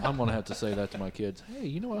all. I'm gonna have to say that to my kids. Hey,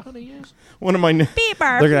 you know what honey is? One of my Beep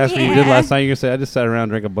barf. They're gonna ask me what you Yeah. did last night. You're gonna say I just sat around and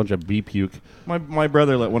drank a bunch of bee puke. my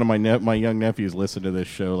brother let one of my young nephews listen to this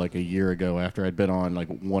show like a year ago after I'd been on like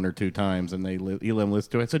 1 or 2 times, and he let him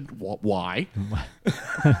listen to it. I said, "Why?"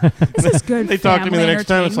 This is good. They talked to me the family next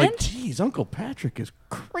time. It's like, entertainment. "Geez, Uncle Patrick is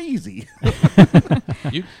crazy."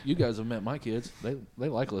 You guys have met my kids. They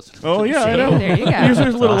like listening. Oh to the yeah, I show. know. There you go. Yours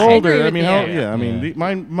is a little I agree older. I with mean, you. I mean,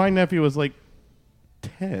 Yeah. my nephew was like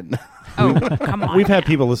 10. Oh, come on. We've had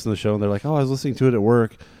people listen to the show and they're like, "Oh, I was listening to it at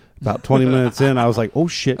work." About 20 minutes in, I was like, "Oh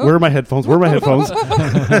shit, where are my headphones? Where are my headphones?"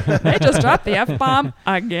 They just dropped the F-bomb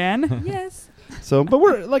again. Yes. So, but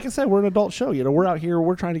we're like I said, we're an adult show. We're out here.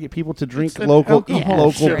 We're trying to get people to drink It's an local, eat alcohol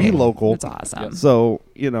local, show. be local. It's awesome. So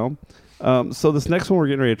so this next one we're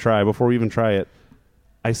getting ready to try. Before we even try it,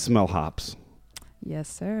 I smell hops. Yes,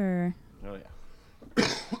 sir. Oh yeah.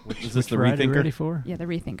 Is this the variety rethinker? ready for? Yeah, the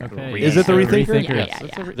rethinker. Okay. Is it the rethinker?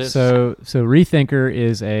 Yeah. This- So Rethinker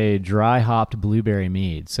is a dry hopped blueberry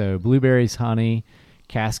mead. So blueberries, honey,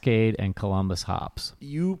 Cascade, and Columbus hops.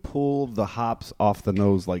 You pull the hops off the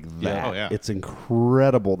nose like that. Yeah. Oh, yeah. It's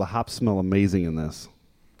incredible. The hops smell amazing in this.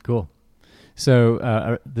 Cool.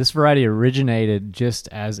 So this variety originated just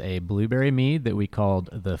as a blueberry mead that we called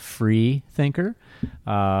the Free Thinker.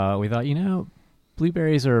 We thought,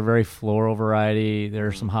 blueberries are a very floral variety. There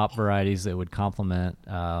are some hop varieties that would complement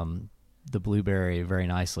the blueberry very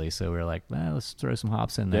nicely. So we were like, well, let's throw some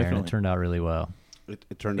hops in there, and Definitely. it turned out really well.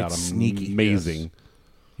 It turned out sneaky, amazing. yes.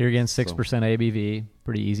 Here again, 6% ABV,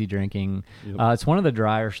 pretty easy drinking. Yep. It's one of the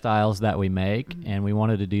drier styles that we make, and we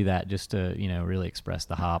wanted to do that just to really express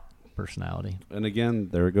the hop personality. And again,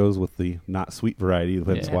 there it goes with the not sweet variety.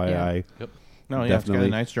 That's Yeah. why Yeah. I No, yeah, it's got a definitely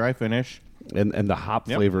nice dry finish. and the hop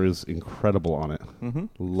Yep. flavor is incredible on it. Mm-hmm.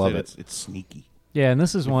 Love it. It's sneaky. Yeah, and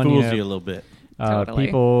this is It one fools you a little bit. Totally.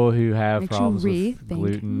 people who have Makes you problems with rethink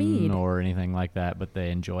gluten mead. or anything like that, but they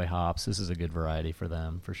enjoy hops. This is a good variety for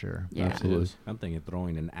them for sure. Yeah. Absolutely. I'm thinking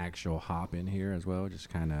throwing an actual hop in here as well. Just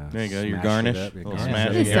kind of There you go, your garnish. Little Yeah.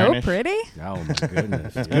 smash It's it. so garnish. pretty. Oh my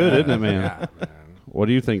goodness, it's good, isn't it, man? Yeah, man. What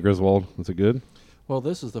do you think, Griswold? Is it good? Well,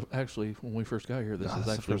 this is actually when we first got here. This is That's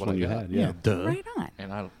the actually first what one I you got. had. Yeah. Duh. Right on.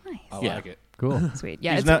 And I Nice. Yeah. like it. Cool. Sweet.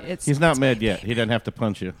 Yeah, He's not it's mad great. yet. He doesn't have to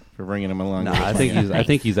punch you for bringing him along. No, I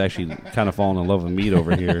think he's actually kind of falling in love with mead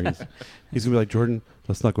over here. He's gonna be like, Jordan,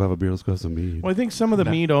 let's not go have a beer. Let's go have some mead. Well, I think some of the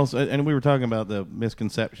mead also, and we were talking about the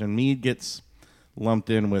misconception. Mead gets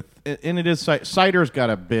lumped in with, and it is cider's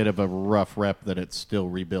got a bit of a rough rep that it's still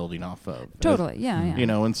rebuilding off of. Totally. Yeah. Yeah. You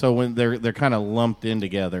know, and so when they're kind of lumped in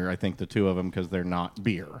together, I think the two of them because they're not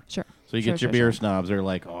beer. Sure. So you Sure, get your sure, beer sure. snobs. They're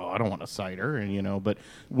like, oh, I don't want a cider, and but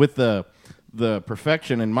with the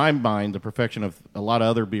perfection in my mind, the perfection of a lot of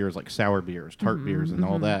other beers like sour beers, tart beers, and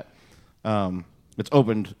all that. It's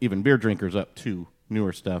opened even beer drinkers up to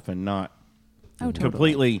newer stuff and not Oh, totally.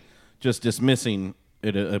 completely just dismissing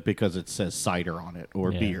it because it says cider on it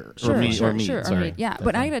or Yeah. beer Sure, or mead. sure, or mead, sure. sorry. Yeah,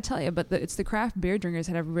 but I got to tell you, it's the craft beer drinkers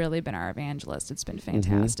that have really been our evangelists. It's been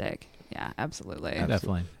fantastic. Yeah, absolutely.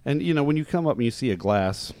 Definitely. And when you come up and you see a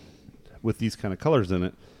glass with these kind of colors in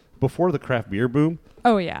it, before the craft beer boom,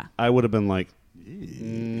 Oh yeah. I would have been like,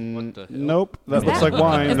 What the hell? nope, that Is looks that- like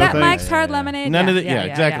wine. Is no that thanks. Mike's Hard Lemonade? None of it. Yeah,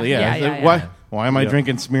 exactly. Yeah. yeah, yeah. Why am I Yeah.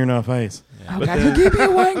 drinking Smirnoff Ice? Oh God, give me a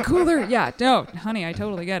wine cooler. Yeah, no, honey, I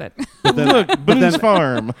totally get it. Look, Boone's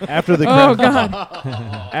Farm. After the Oh crowd,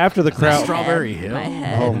 God, after the crowd, Strawberry Hill. my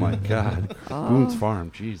head. oh my God, Boone's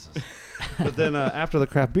Farm, Jesus. But then after the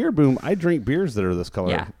craft beer boom, I drink beers that are this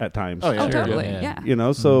color Yeah. at times. Oh, yeah. Oh, totally. Yeah.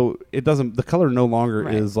 Yeah. So it doesn't. The color no longer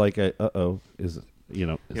Right. is like a is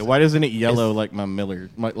Yeah, why doesn't it yellow like my Miller?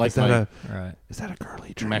 Like is that my Right. is that a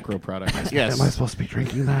girly drink? macro product. Am I Yes. supposed to be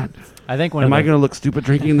drinking that? I think one Am of I the- going to look stupid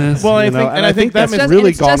drinking this? Well, I You know? think- and I think that that's was Just- really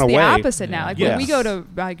it's gone just away. the opposite now. Like when we Yes. go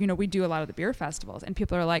to, we do a lot of the beer festivals, and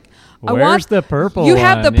people are like, "I Where's want the purple You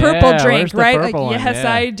have the one? purple Yeah, drink, where's the right? purple Like, one? yes,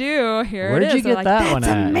 Yeah. I do. Here Where'd it is. you They're get like, that one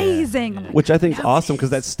That's at? amazing. Yeah. I'm like, Which I think is "Yep." awesome because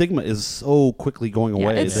that stigma is so quickly going Yeah,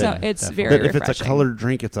 away. it's that, it's definitely. very that if it's a refreshing. colored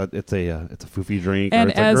drink, it's a foofy drink, And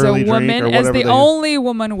or it's a as girly a woman, drink, or as whatever the they- only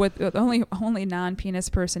woman with only non-penis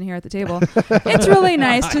person here at the table, it's really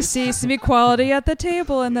nice to see some equality at the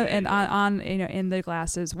table and on in the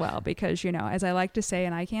glass as well. Because as I like to say,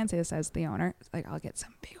 and I can say this as the owner, it's like I'll get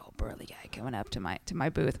some big old burly guy coming up to my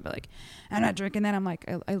booth and be like, "I'm not drinking that." I'm like,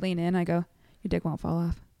 I lean in, I go, "Your dick won't fall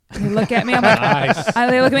off." And they look at me, I'm like,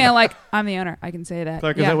 they look at me, I'm like, "I'm the owner, I can say that."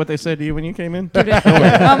 Clark, is that what they said to you when you came in? Give it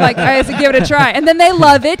I'm like, I said, give it a try. And then they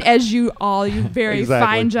love it, as you very Exactly.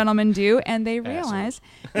 fine gentlemen do, and they realize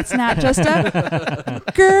it's not just a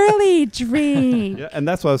girly drink. Yeah, and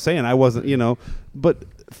that's what I was saying. I wasn't, but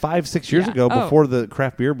 5-6 years Yeah. ago, Oh. before the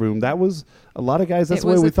craft beer boom, that was a lot of guys. That's It the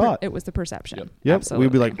way was we the thought. it was the perception. Yep, Absolutely.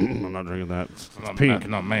 we'd be like, I'm not drinking that. It's pink.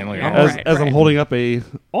 Not manly. Yeah. As, Right, as I'm right. holding up a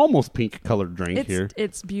almost pink colored drink here.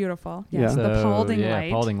 It's beautiful. Yes, Yeah. the Paulding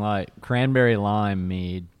Light. Paulding Light. Cranberry lime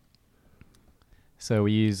mead. So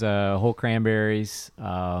we use whole cranberries,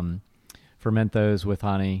 ferment those with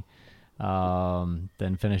honey,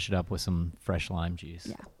 then finish it up with some fresh lime juice.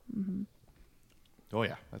 Yeah. Mm-hmm. Oh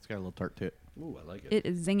yeah, that's got a little tart to it. Ooh, I like It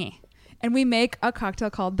is zingy. And we make a cocktail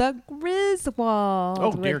called the Griswold.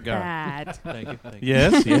 Oh, dear with God. that. Thank you.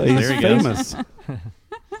 Yes, yes, He's there you go. famous.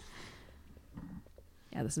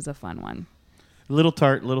 Yeah, this is a fun one. Little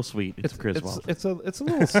tart, little sweet. It's Griswold. It's a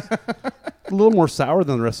little more sour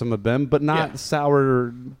than the rest of them have been, but not Yeah.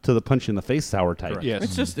 sour to the punch in the face sour type. Correct.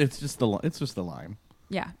 Yes. It's just the lime.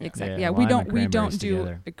 Yeah, exactly. Yeah, Yeah, we lime and don't cranberries do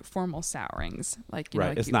together. like, formal sourings like Right.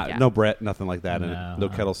 Like it's you- not yeah. no Brett, nothing like that in No, it. No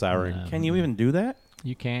kettle souring. no. Can you even do that?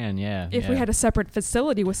 You can, yeah. If we yeah. had a separate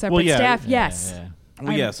facility with separate Well, yeah. staff, Yeah, yes. yeah. Well,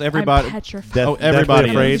 I'm- yes, everybody. I'm petrified. Death- Oh, everybody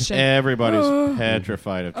deathly is. afraid. Everybody's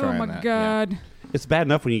petrified of Oh trying my that. God, It's bad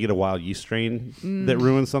enough when you get a wild yeast strain that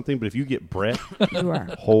ruins something, but if you get Brett, you are.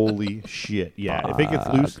 holy shit. Yeah, if it gets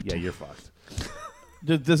loose, yeah, you're fucked.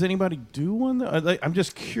 Does anybody do one? I'm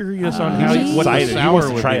just curious on He's how just what the excited. He sour wants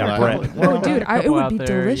to would try be a like. Brett. Well, Oh, dude, it Couple would out be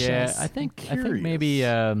there, delicious. Yeah, I think curious. maybe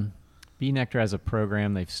Bee Nectar has a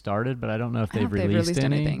program they've started, but I don't know if I don't they've know if released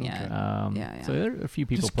any. anything yet. Yeah. So there are a few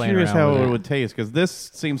people Just playing curious around how with it it. would taste, because this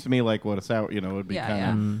seems to me like what a sour, would be Yeah,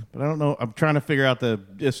 kind of. But I don't know. I'm trying to figure out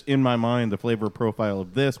just in my mind the flavor profile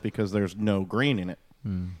of this because there's no grain in it.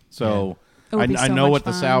 So. It would be I so know much what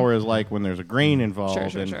the fun. sour is like when there's a grain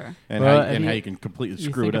involved, Sure. and Well, how you can completely You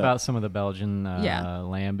screw think it up. about some of the Belgian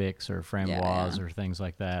lambics or framboise Yeah. or things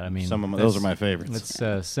like that. I mean, Some of those are my favorites.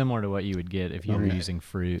 It's similar to what you would get if you were using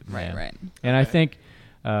fruit. Right. And I think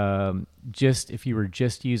just if you were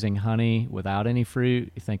just using honey without any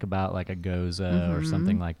fruit, you think about like a Goza or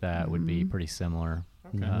something like that would be pretty similar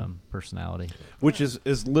personality. Which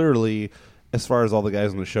is literally, as far as all the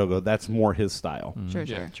guys on the show go, that's more his style.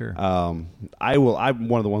 Sure. I'm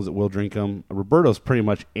one of the ones that will drink them. Roberto's pretty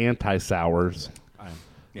much anti-sours.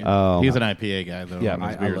 He's an IPA guy, though. Yeah, on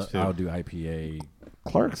his beers, too. I'll do IPA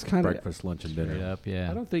Clark's kind of. breakfast, lunch, and Straight dinner. up, yeah.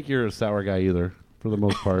 I don't think you're a sour guy either, for the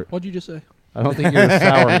most part. What'd you just say? I don't think you're a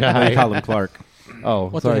sour guy. I call him Clark. Oh,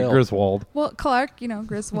 What the sorry, hell? Griswold. Well, Clark, Griswold,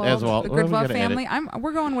 Griswold. the Well, we Griswold gotta family.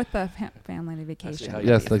 We're going with the family I see vacation. how you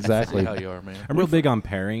Yes, are. exactly. I see how you are, man. I'm real big on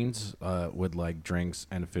pairings with like drinks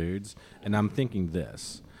and foods, and I'm thinking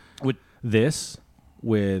this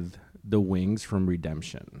with the wings from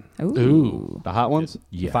Redemption. Ooh. The hot ones?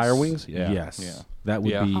 Yes. Fire wings? Yeah. Yes. Yeah. That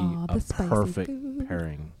would Yeah. be Oh, the a spicy perfect food.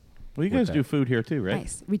 pairing. Well, you with guys that. do food here, too, right?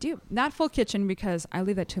 Nice. We do. Not full kitchen because I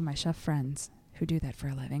leave that to my chef friends who do that for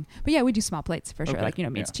a living. But yeah, we do small plates for sure. Okay.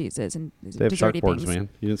 Like, meats, cheeses, and They have shark desserty boards, things. man.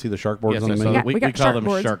 You didn't see the shark boards Yes, on I the saw menu? that. we We got call shark them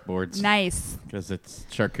boards. shark boards. Nice. Because it's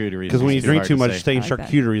charcuterie. Because when you drink too much, saying I like that.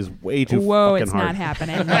 charcuterie is way too Whoa, fucking it's hard. not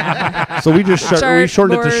happening. Yeah. So we just we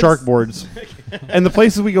shortened it to Shark shark boards. And the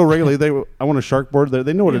places we go regularly, I want a shark board.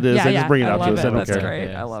 They know what it is. yeah, They just bring it I out love to us. it. I don't That's care. great.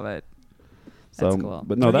 Yeah. I love it. So, That's cool.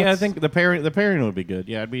 But no, that's, I think the pairing would be good.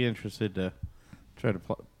 Yeah, I'd be interested to try to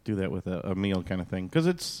do that with a meal kind of thing. Because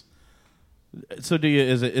it's... So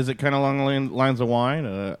is it kind of along the lines of wine,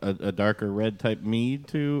 a darker red type mead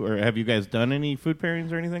too, or have you guys done any food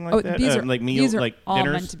pairings or anything like that? These are like meals, these are like all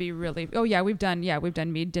dinners. meant to be really. Oh yeah, we've done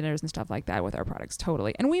mead dinners and stuff like that with our products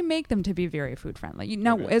totally, and we make them to be very food friendly.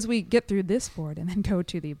 As we get through this board and then go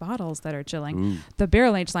to the bottles that are chilling, the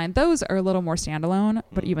barrel aged line, those are a little more standalone.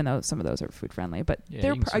 But even though some of those are food friendly, but Yeah,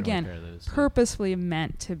 they're you can certainly again pair those, yeah. purposefully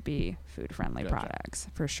meant to be food friendly products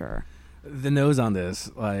for sure. The nose on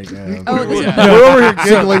this, like, Oh, this is- we're over here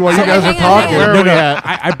giggling while you guys are hang on, talking. hang on. Where are we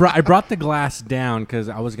at? I brought the glass down because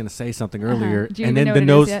I was going to say something earlier, Do you and even then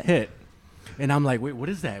know the what it is nose yet? hit, and I'm like, wait, what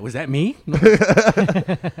is that? Was that me?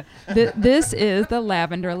 This is the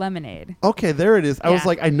lavender lemonade. Okay, there it is. I was Yeah.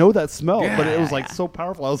 like, I know that smell, but it was like Yeah. so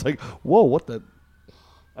powerful. I was like, whoa, what the?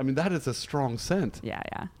 I mean, that is a strong scent. Yeah.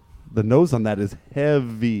 The nose on that is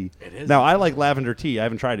heavy. It is. Now, I like lavender tea. I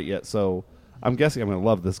haven't tried it yet, so I'm guessing I'm going to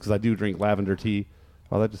love this because I do drink lavender tea.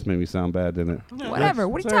 Oh, that just made me sound bad, didn't it? Whatever.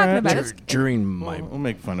 What are you It's all talking right. about? It's, During my We'll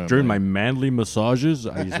make fun of during it. my manly massages,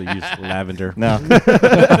 I usually use lavender. No.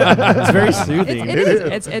 It's very soothing.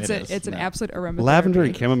 it's an absolute aromatherapy. Lavender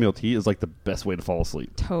and chamomile tea is like the best way to fall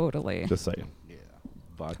asleep. Totally. Just saying.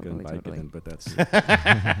 Vodka Totally, and totally. Vicodin, but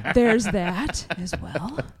that's There's that as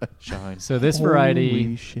well. Shine. So this Holy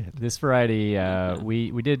variety, shit.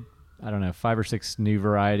 we did, I don't know, 5 or 6 new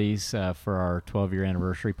varieties for our 12-year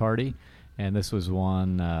anniversary party. And this was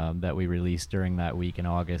one that we released during that week in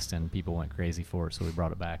August, and people went crazy for it, so we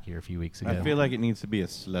brought it back here a few weeks ago. I feel like it needs to be a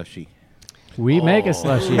slushy. We make a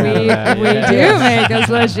slushie. We out of that, do yeah. make a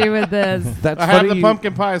slushie with this. That's I had funny. the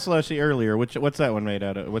pumpkin pie slushy earlier. What's that one made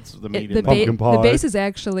out of? What's the meat The, in Pumpkin the pie. base is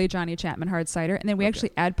actually Johnny Chapman hard cider, and then we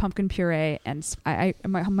actually add pumpkin puree and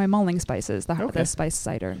my mulling spices, the spice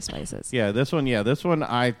cider spices. Yeah, this one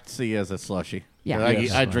I see as a slushy. Yeah.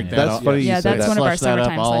 I drink that. That's all, funny you Yeah, say that's that. one of our Slush that up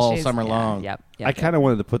summertime all slushies. summer Yeah, long. Yep. I kind of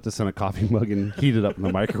wanted to put this in a coffee mug and heat it up in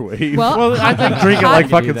the microwave. Well, I think drink it like You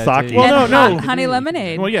can do fucking that sake. too. Well, and no. honey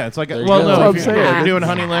lemonade. Well, yeah, it's like There you well, go. no, That's if what I'm you're saying. doing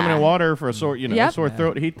honey lemon and water for a sore, Yep. sore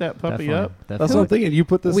throat, heat that puppy Definitely, up. That's definitely. what I'm thinking. You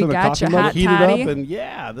put this We in a got coffee you, mug, hot heat it toddy. up, and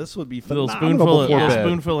yeah, this would be A little phenomenal before bed.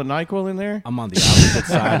 spoonful of NyQuil in there. I'm on the opposite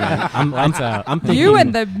side. Man. I'm thinking, You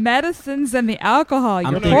and the medicines and the alcohol.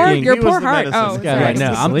 I'm Your thinking- your He was poor the heart. medicines Oh, guy. sorry. right now.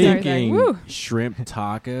 I'm Sorry, sorry. thinking Woo. shrimp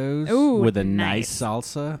tacos Ooh, with a nice. nice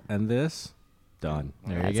salsa and this. Done.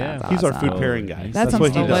 There That you go. sounds He's our awesome. food pairing guy. That That's sounds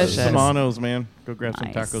what he delicious. does. Samanos, man. Go grab some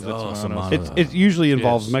Nice. tacos Oh, at Samanos. Samanos. It usually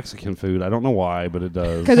involves Yes. Mexican food. I don't know why, but it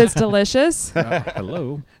does. Because it's delicious.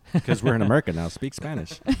 Hello, because we're in America now. Speak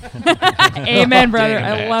Spanish. Amen, brother.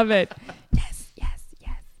 I love it. Yes.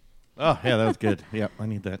 Oh yeah, that was good. Yeah, I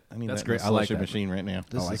need that. I need That's that great. in I the like slushy that. machine right now.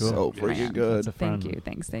 This like is it. so freaking Man. good. It's a fun Thank you. one.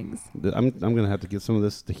 Thanks. I'm gonna have to get some of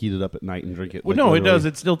this to heat it up at night and drink it. Well, like, no, it literally.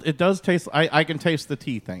 does. It does taste. I can taste the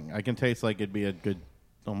tea thing. I can taste like it'd be a good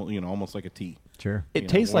almost like a tea. Sure. It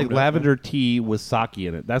tastes like lavender tea with sake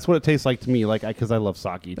in it. That's what it tastes like to me. Like because I love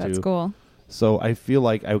sake too. That's cool. So I feel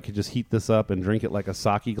like I could just heat this up and drink it like a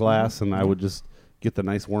sake glass, and I would just get the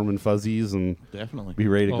nice warm and fuzzies and Definitely be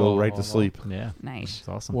ready to go right to sleep. Yeah. Nice. It's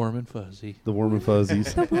awesome. Warm and fuzzy. The warm and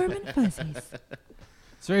fuzzies. The warm and fuzzies.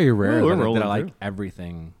 It's very rare we're that rolling I like through.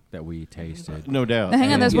 everything that we tasted. no doubt. Now, hang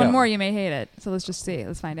on, And- there's one more. You may hate it. So let's just see.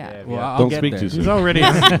 Let's find out. Well, I'll Don't get speak there. too soon. He's already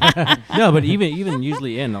No, but even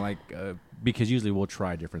usually in because usually we'll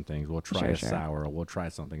try different things. We'll try a Sure. sour, or we'll try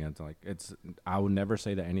something. And I would never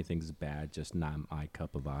say that anything's bad, just not my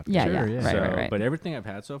cup of vodka. Yeah, Sure, yeah. yeah. Right, So, right. But everything I've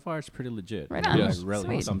had so far is pretty legit. Right You on. know, Yes. like, really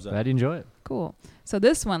Sweet. thumbs up. Glad you enjoy it. Cool. So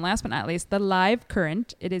this one, last but not least, the live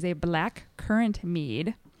currant. It is a black currant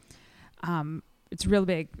mead. It's real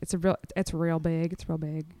big. It's real big. It's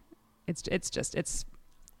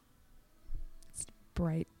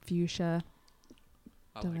bright fuchsia.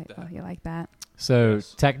 I like Delightful. that. You like that? So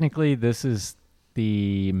Yes. technically, this is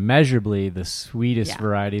measurably the sweetest Yeah.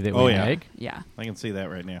 variety that Oh, we yeah. make. Yeah. I can see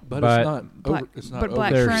that right now. But, But it's not. black- It's not. but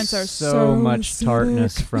black over- There's currants are so so much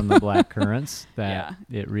tartness sick. from the black currants that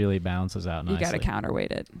it really balances out You nicely. got to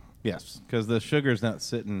counterweight it. Yes, because the sugar's not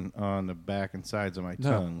sitting on the back and sides of my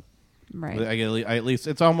No. tongue. Right. I at least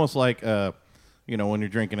it's almost like when you're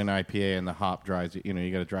drinking an IPA and the hop dries.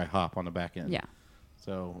 You got a dry hop on the back end. Yeah.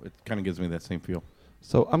 So it kind of gives me that same feel.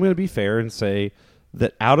 So I'm going to be fair and say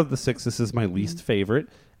that out of the 6, this is my least favorite,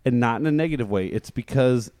 and not in a negative way. It's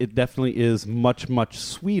because it definitely is much, much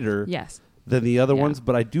sweeter Yes. than the other Yeah. ones,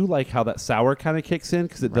 but I do like how that sour kind of kicks in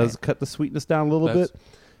because it does Right. cut the sweetness down a little That's- bit.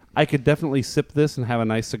 I could definitely sip this and have a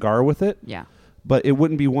nice cigar with it, Yeah. but it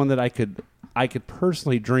wouldn't be one that I could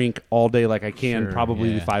personally drink all day like I can Sure, probably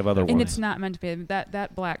the yeah. 5 other And ones. it's not meant to be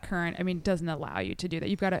that black currant. I mean, doesn't allow you to do that.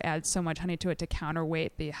 You've got to add so much honey to it to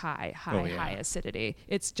counterweight the high acidity.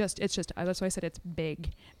 It's just. That's why I said it's big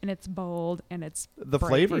and it's bold and it's The bright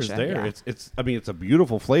flavor is fuchsia. there. Yeah. It's a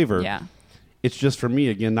beautiful flavor. Yeah. It's just for me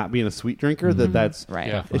again, not being a sweet drinker, that's Right.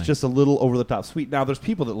 Yeah. It's just a little over the top sweet. Now there's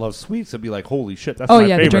people that love sweets that'd be like, holy shit, that's Oh my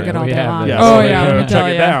yeah, they favorite. drink it all We day have long. that. Yeah, Oh so yeah, let me check tell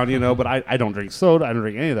it you. down, but I don't drink soda. I don't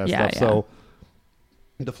drink any of that Yeah, stuff. yeah. So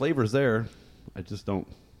the flavor's there. I just don't.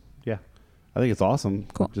 Yeah, I think it's awesome.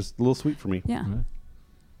 Cool. Just a little sweet for me. Yeah.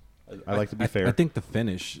 I like to be fair. I think the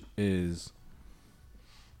finish is.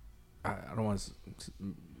 I don't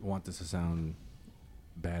want this to sound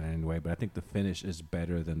bad in any way, but I think the finish is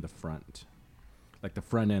better than the front. Like the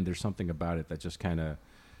front end, there's something about it that just kind of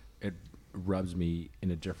it rubs me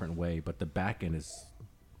in a different way, but the back end is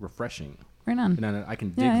refreshing. Right on. And I can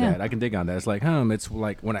dig Yeah. that. I can dig on that. It's like, it's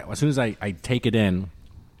like as soon as I take it in.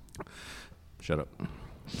 Shut up.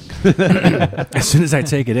 As soon as I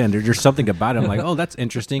take it in, there's something about it. I'm like, oh, that's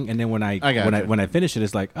interesting. And then when I finish it,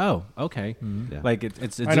 it's like, oh, okay. Yeah. Like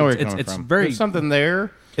it's I know where you're coming it's from. very There's something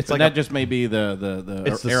there. It's But like that a- just may be the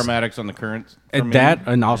It's the s- aromatics on the currents. for me. that,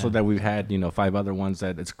 and also that we've had 5 other ones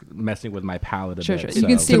that it's messing with my palate a Sure, bit. sure. You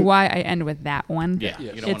can so- see why I end with that one. Yeah,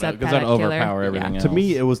 Yeah. you don't It's want a because that'll palate killer. overpower everything Yeah. else. to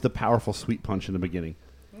me, it was the powerful sweet punch in the beginning,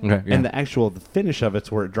 Okay, yeah. and the finish of it's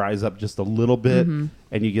where it dries up just a little bit, and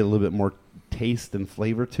you get a little bit more taste and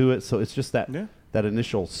flavor to it. So it's just that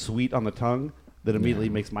initial sweet on the tongue that immediately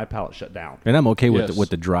makes my palate shut down. And I'm okay with Yes. with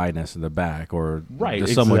the dryness in the back, or Right, the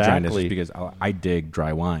somewhat exactly. dryness, because I dig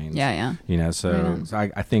dry wines. Yeah, yeah. So, Right on. so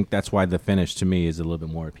I think that's why the finish to me is a little bit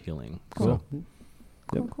more appealing. Cool. So,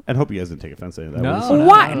 Yep. And hope you guys didn't take offense to any of that. No. Was- no,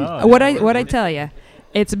 What? no. What I tell you?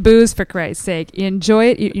 It's booze, for Christ's sake. You enjoy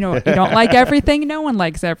it. You know, you don't like everything. No one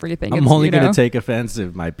likes everything. I'm It's, only you going know. to take offense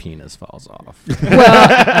if my penis falls off.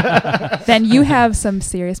 Well, then you have some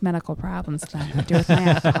serious medical problems to do with my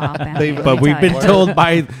alcohol. Then, let me But we've tell been you. told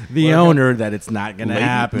by the owner that it's not going to Lady-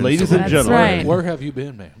 happen. ladies so and That's gentlemen, right. Where have you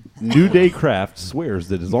been, man? New Day Craft swears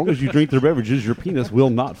that as long as you drink their beverages, your penis will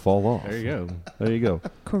not fall off. There you go. There you go.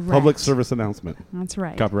 Correct. Public service announcement. That's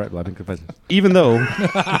right. Copyright Black Confessions. Even though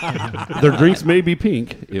their drinks may be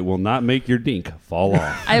pink, it will not make your dink fall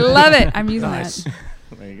off. I love it. I'm using that.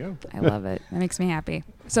 There you go. I love it. That makes me happy.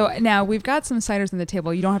 So now we've got some ciders on the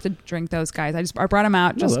table. You don't have to drink those, guys. I brought them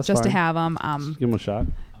out No, just that's to fine. have them. Give them a shot.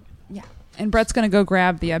 Yeah. And Brett's gonna go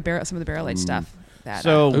grab the some of the barrel aged stuff. That,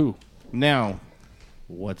 So Ooh. now,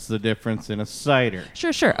 what's the difference in a cider?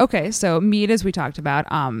 Sure. Okay, so mead, as we talked about,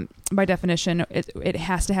 by definition, it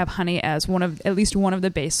has to have honey as at least one of the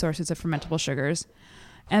base sources of fermentable sugars,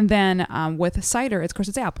 and then with cider, of course,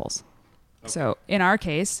 it's apples. Okay. So in our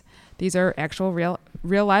case, these are actual real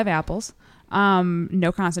live apples,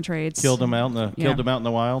 no concentrates. Killed them out in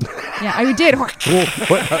the wild. Yeah, I did. Cool.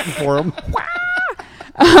 What happened for them?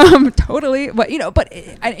 Totally. But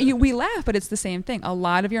we laugh, but it's the same thing. A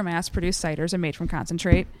lot of your mass-produced ciders are made from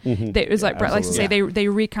concentrate. It's like Brett likes to say, they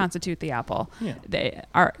reconstitute the apple. Yeah. They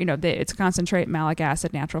are, it's concentrate, malic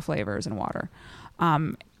acid, natural flavors, and water.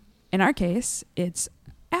 In our case, it's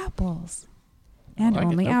apples. And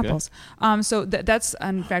only apples. So that's,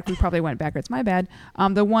 in fact, we probably went backwards. My bad.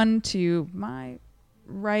 The one to my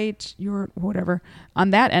right, your whatever, on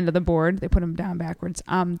that end of the board, they put them down backwards.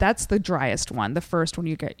 That's the driest one. The first one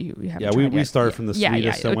you have. Yeah, we started from the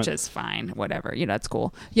sweetest. Yeah, which is fine. Whatever. That's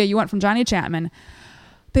cool. Yeah, you went from Johnny Chapman.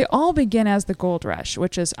 They all begin as the Gold Rush,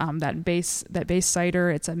 which is that base cider.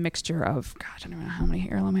 It's a mixture of, gosh, I don't know how many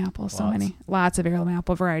heirloom apples. So many, lots of heirloom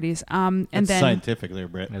apple varieties. And That's then scientific there,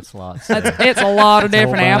 Brett. It's lots. it's a lot of It's a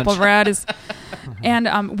whole different apple bunch. varieties,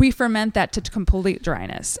 and we ferment that to complete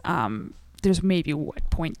dryness. There's maybe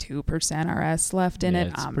 0.2% RS left in it.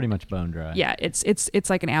 It's pretty much bone dry. Yeah, it's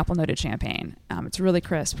like an apple noted champagne. It's really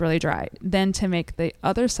crisp, really dry. Then to make the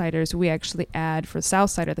other ciders, we actually add for South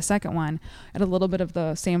Cider, the second one, add a little bit of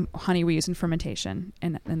the same honey we use in fermentation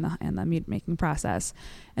and the mead making process.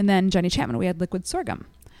 And then Johnny Chapman, we add liquid sorghum.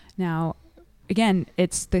 Now, again,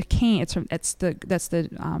 it's the cane. That's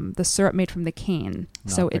the syrup made from the cane.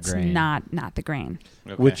 Not so the it's grain. not the grain.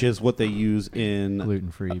 Okay. Which is what they use in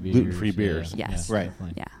Gluten-free beers. gluten-free beers. Yeah, Yes. Right.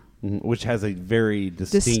 definitely. Yeah. Which has a very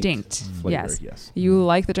distinct flavor. Yes. You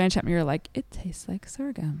like the Johnny Chapman, you're like, it tastes like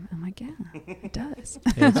sorghum. I'm like, yeah, it does.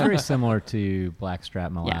 Yeah, it's very similar to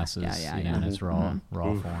blackstrap molasses, yeah, in its raw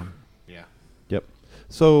form. Yeah. Yep.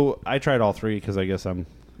 So I tried all three because I guess I'm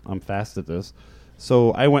fast at this.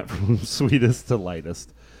 So I went from sweetest to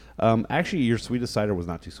lightest. Actually, your sweetest cider was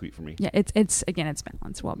not too sweet for me. Yeah, it's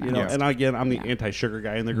balanced, well balanced. And again, I'm the Yeah. anti-sugar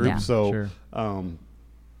guy in the group, Yeah. so Sure.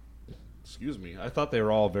 excuse me. I thought they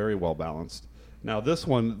were all very well balanced. Now this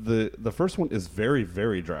one, the first one is very,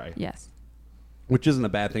 very dry, Yes. which isn't a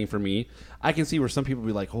bad thing for me. I can see where some people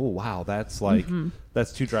be like, "Oh wow, that's like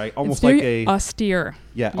that's too dry," almost It's very like a austere.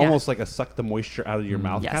 yeah, almost like a suck the moisture out of your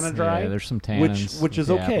mouth Yes. kind of dry. Yeah, there's some tannins. which is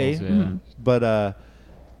with the okay. apples, yeah. But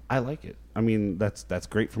I like it. I mean, that's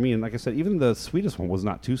great for me. And like I said, even the sweetest one was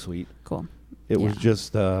not too sweet. Cool. It was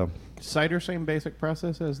just Cider, same basic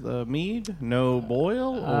process as the mead? No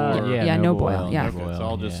boil? Yeah, no boil, yeah. Okay, it's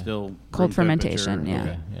all just still Cold room fermentation, temperature. yeah.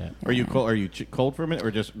 Okay. Yeah. Are you cold? Are you cold ferment or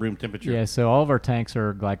just room temperature? Yeah, so all of our tanks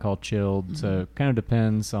are glycol chilled, so it kind of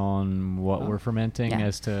depends on what we're fermenting Yeah.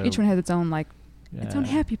 as to Each one has its own its own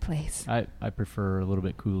Yeah. happy place. I prefer a little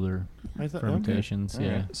bit cooler I thought- fermentations. okay.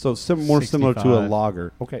 Yeah. Alright. so more similar to a 65.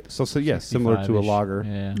 lager. Okay, so yes, similar to a 65-ish. lager.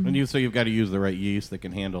 Yeah. And you've got to use the right yeast that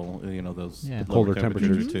can handle those Yeah. lower Colder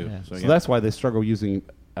temperatures. too. Yeah. So, So that's why they struggle using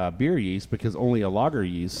beer yeast, because only a lager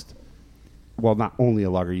yeast. Well, not only a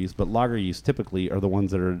lager yeast, but lager yeast typically are the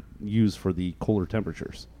ones that are used for the colder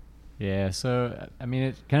temperatures. Yeah, so I mean,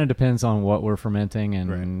 it kind of depends on what we're fermenting,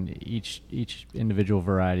 and each individual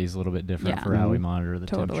variety is a little bit different Yeah. for how we monitor the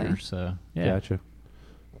Totally. temperature. So yeah, Gotcha.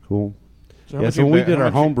 Cool. So Yeah, so when we did our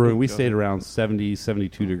home brewing, we stayed around 70,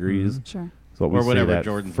 72 degrees. Sure. That's what we or whatever stayed at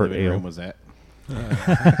Jordan's for living ale. room was at.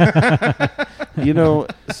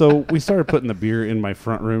 So we started putting the beer in my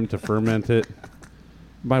front room to ferment it.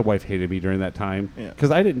 My wife hated me during that time Yeah.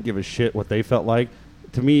 because I didn't give a shit what they felt like.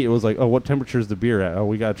 To me, it was like, oh, what temperature is the beer at? Oh,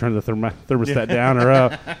 we got to turn the thermostat down or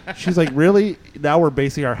up. She's like, really? Now we're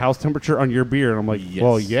basing our house temperature on your beer? And I'm like, Yes.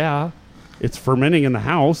 well, yeah. It's fermenting in the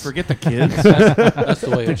house. Forget the kids. That's the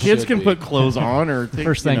way The it kids should can be. put clothes on or think,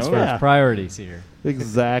 first things first, Yeah. priorities here.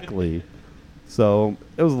 Exactly. So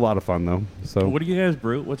it was a lot of fun, though. So What do you guys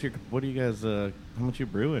brew? How much you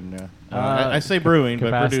brewing? I say brewing, but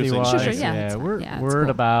Capacity producing. wise, Sure, yeah, it's- we're yeah, it's we're at cool.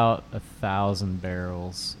 about 1,000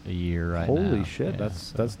 barrels a year right now. holy shit, Yeah,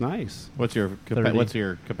 that's nice. What's your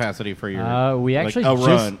 30. capacity for your? we like actually a just-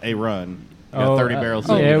 run. You got 30 barrels.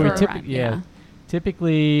 oh, in yeah, your we car. typ- yeah.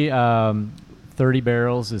 typically 30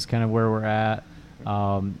 barrels is kind of where we're at.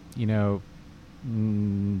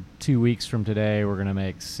 2 weeks from today, we're gonna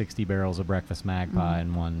make 60 barrels of breakfast Magpie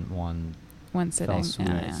in one One sitting. swoop.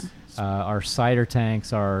 Yeah. Our cider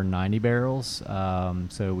tanks are 90 barrels,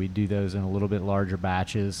 so we do those in a little bit larger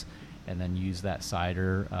batches, and then use that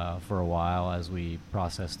cider for a while as we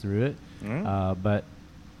process through it. But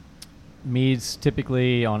Mead's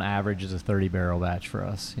typically, on average, is a 30-barrel batch for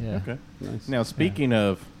us. Yeah. Okay. Nice. Now speaking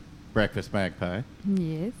of breakfast magpie,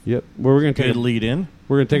 Yes. Yep. Well, we're gonna good take lead in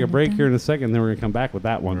we're gonna take a break here in a second. Then we're gonna come back with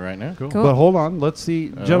that one. right now. Cool. Cool. But hold on, let's see,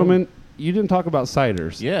 gentlemen. You didn't talk about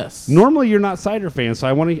ciders. Yes. Normally, you're not cider fans, so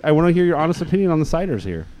I want to hear your honest opinion on the ciders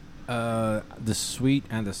here. The sweet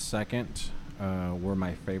and the second were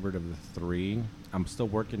my favorite of the three. I'm still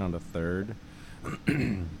working on the third.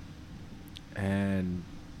 And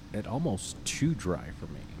it almost too dry for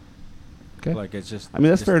me. Okay. Like it's just. I mean,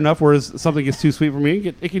 that's fair enough. Whereas something gets too sweet for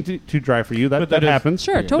me, it can too dry for you. That that is- happens.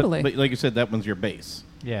 Sure, totally. But like you said, that one's your base.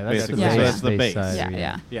 Yeah, Basically. Yeah, So yeah. that's the base.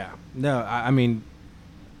 cider, Yeah. No, I mean,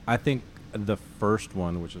 I think the first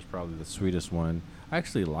one, which is probably the sweetest one, I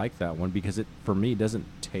actually like that one because it, for me, doesn't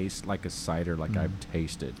taste like a cider like I've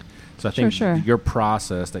tasted. So I think Sure. your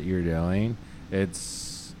process that you're doing,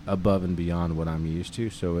 it's above and beyond what I'm used to.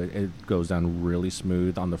 So it goes down really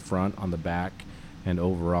smooth on the front, on the back, and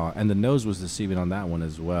overall. And the nose was deceiving on that one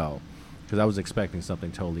as well because I was expecting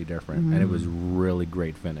something totally different. And it was really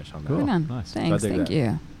great finish on that. Right on. Nice. Thanks. So I dig Thank that.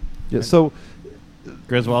 you. Yeah, so,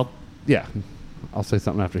 Griswold? yeah. I'll say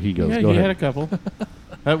something after he goes. Yeah, Go you ahead. had a couple.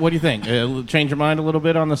 What do you think? Change your mind a little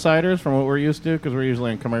bit on the ciders from what we're used to? Because we're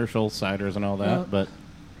usually in commercial ciders and all that. But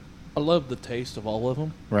I love the taste of all of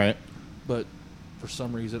them, right. but for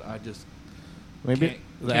some reason I just Maybe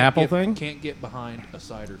the apple thing? can't get behind a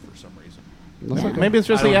cider for some reason. Maybe it's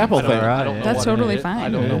just the apple I don't- thing. I don't know That's what totally it is. fine. I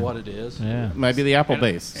don't know Yeah. what it is. Yeah. Maybe the apple And-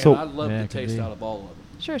 base. And So- I love Yeah, the it could taste be. out of all of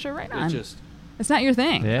them. Sure, right It on. just It's not your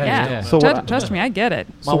thing. Yeah, Yeah. yeah. So what Trust me, I get it.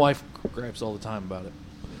 my wife gripes all the time about it.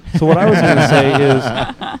 So what I was going to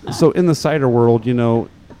say is, so in the cider world, you know,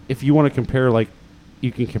 if you want to compare, like,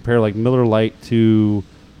 you can compare like Miller Lite to,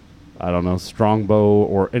 I don't know, Strongbow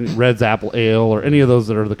or any Red's Apple Ale or any of those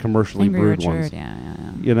that are the commercially Angry brewed Richard, ones. yeah.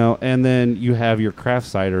 You know, and then you have your craft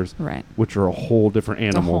ciders, Right. which are a whole different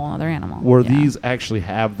It's a animal. whole other animal. Where yeah. these actually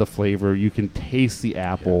have the flavor. You can taste the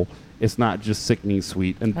apple. It's not just sickening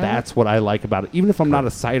sweet. And that's what I like about it. Even if I'm not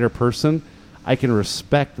a cider person, I can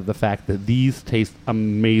respect the fact that these taste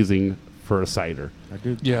amazing for a cider.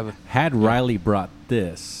 Yeah, Had Riley brought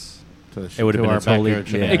this, To it would have to been our a totally backyard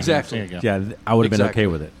shenanigans. Exactly. There you go. yeah, I would have been Exactly. okay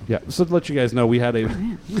with it. Yeah. So to let you guys know, we had a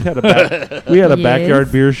Yes.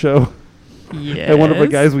 backyard beer show. Yes. And one of the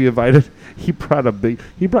guys we invited, he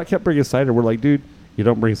kept bringing cider. We're like, dude, you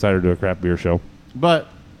don't bring cider to a craft beer show. But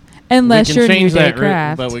Unless we you're can New change Day that.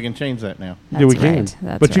 Craft. But we can change that now. Yeah, we That's can. right.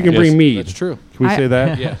 That's But you can right. bring mead. That's true. Can we I- say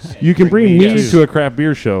that? Yes. You can bring mead Yes. to a craft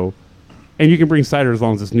beer show, and you can bring cider as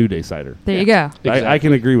long as it's New Day cider. There you go. I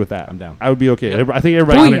can agree with that. I'm down. I would be okay. Yep. I think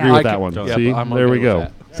everybody can Booyah. agree with I that can- one. yeah, See, I'm there we okay go. with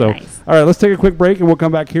that. So, Nice. all right, let's take a quick break, and we'll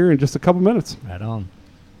come back here in just a couple minutes. Right on.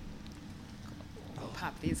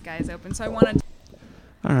 Pop these guys open. So I wanted.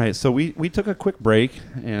 All right, so we took a quick break,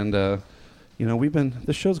 and you know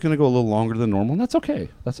the show's going to go a little longer than normal, and that's okay.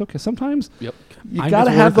 That's okay. Sometimes Yep. you I'm got to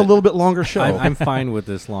just have worth the it. little bit longer show. I'm fine with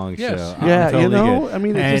this long Yes. show. I'm Yeah, you totally know, good. I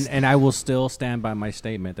mean, it and just- and I will still stand by my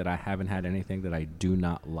statement that I haven't had anything that I do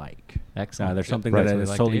not like. Excellent. There's something Right. that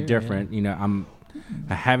That's is what we like totally to hear, different. You know,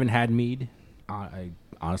 I haven't had mead. I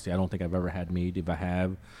honestly, I don't think I've ever had mead. If I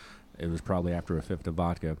have, it was probably after a fifth of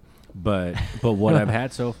vodka. But what I've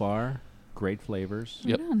had so far, great flavors.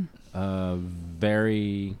 Yep.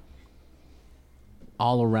 Very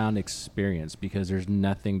all around experience because there's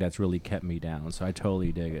nothing that's really kept me down. So I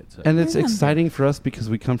totally dig it. So. And it's Yeah. exciting for us because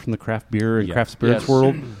we come from the craft beer and Yeah. craft spirits Yes.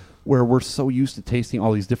 world where we're so used to tasting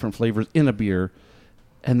all these different flavors in a beer.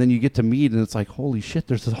 And then you get to mead and it's like, holy shit,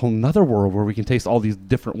 there's a whole nother world where we can taste all these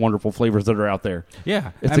different wonderful flavors that are out there. Yeah,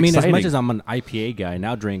 It's I mean, as exciting. much as I'm an IPA guy,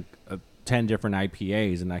 now drink 10 different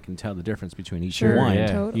IPAs, and I can tell the difference between each Sure, one. yeah.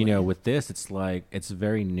 Totally. You know, with this, it's like it's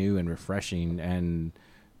very new and refreshing, and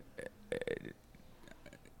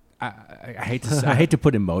I hate to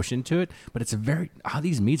put emotion to it, but it's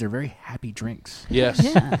these meads are very happy drinks. Yes.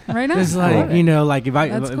 Yeah. Right on. It's I like, love it. you know, like if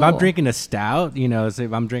That's I'm cool. drinking a stout, you know, say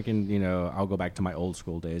if I'm drinking, you know, I'll go back to my old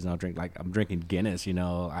school days and I'll drink I'm drinking Guinness, you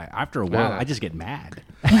know, after a while I just get mad.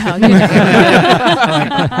 Well, you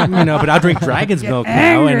know. You know, but I'll drink Dragon's Milk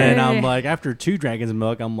now, and then I'm angry. like, after 2 Dragon's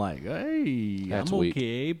Milk, I'm like, hey, That's I'm weak.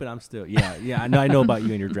 okay, but I'm still, I know about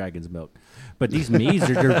you and your Dragon's Milk. But these meads,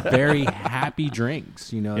 they're very happy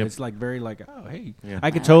drinks, you know. Yep. It's like very like, oh, hey, Yeah.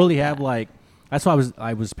 I could totally have like. That's why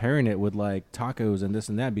I was pairing it with like tacos and this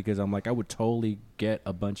and that because I'm like I would totally get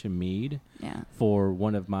a bunch of mead Yeah. for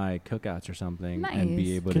one of my cookouts or something and be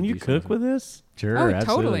Nice. able Can to you do cook something. with this? Sure. Oh,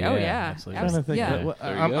 absolutely. totally. Oh, yeah. Absolutely. Trying to think. Yeah. There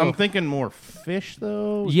you I'm go. thinking more fish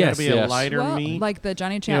though. It's Yes. gotta be a Yes. lighter Well, meat. like the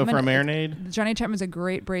Johnny you know, Chapman. for a marinade. Johnny Chapman is a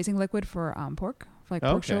great braising liquid for pork, for like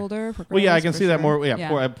pork Okay. shoulder. For Well, yeah, I grills, can for see that sure. more.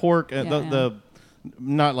 Yeah, pork. Yeah, the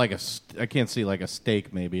not like I can't see like a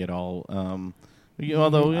steak maybe at all.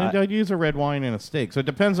 Although I'd use a red wine and a steak. So it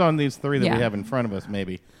depends on these 3 that Yeah. we have in front of us.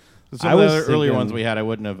 Maybe some I of the was other earlier thinking- ones we had, I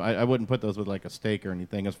wouldn't have. I wouldn't put those with like a steak or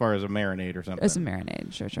anything as far as a marinade or something. As a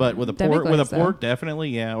marinade, sure. But with a Demi-glaze, pork, though. definitely,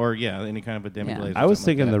 yeah, or any kind of a demi glaze. I was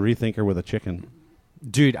thinking the rethinker with a chicken.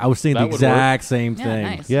 Dude, I was saying the That would exact same Yeah, thing.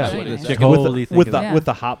 nice. Yeah. Very nice. Totally with thinking that.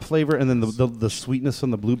 the hop flavor and then the sweetness from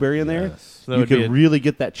the blueberry in there. Yes. So You it'd be could really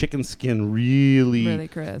get that chicken skin really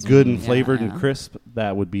crisp. good and Yeah, flavored yeah. and crisp.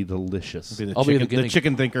 That would be delicious. the I'll be the chicken, guinea- the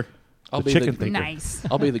chicken thinker. I'll The be chicken the, thinker. Nice.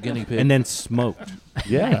 I'll be the guinea pig. And then smoked.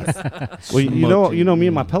 Yeah. Well, you know me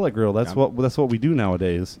and my pellet grill. That's what we do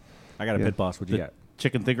nowadays. I got a Yeah. pit boss. What you The got?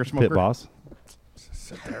 chicken thinker smoker. Pit boss.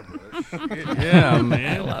 Yeah,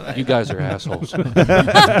 man. you guys are assholes.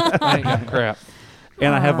 I ain't got crap.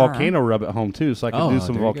 And I have volcano rub at home too, so I can do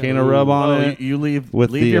some there you go. volcano rub on Oh, it. you leave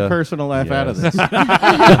With the, your personal life out of yes. this.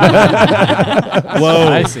 Whoa.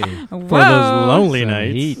 I see. For Whoa. those lonely Some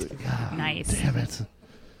nights. heat. Nice. Damn it.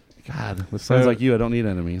 God, it sounds like you. I don't need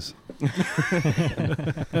enemies. All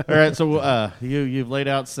right, so you've laid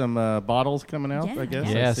out some bottles coming out, Yeah. I guess.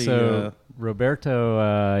 Yeah, I see, so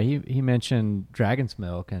Roberto, he mentioned Dragon's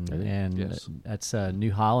Milk, and Yes. that's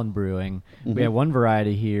New Holland Brewing. Mm-hmm. We have one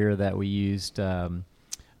variety here that we used.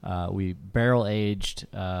 We barrel aged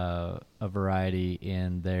a variety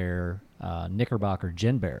in their Knickerbocker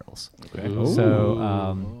gin barrels. Okay.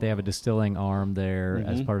 So they have a distilling arm there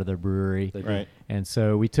as part of their brewery. Right. And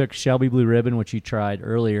so we took Shelby Blue Ribbon, which you tried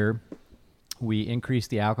earlier. We increased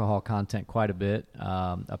the alcohol content quite a bit,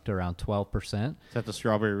 up to around 12%. Is that the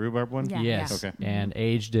strawberry rhubarb one? Yeah. Yes. Okay. And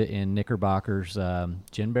aged it in Knickerbocker's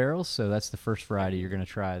gin barrels. So that's the first variety you're going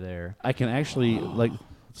to try there. I can actually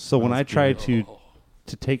So when I tried to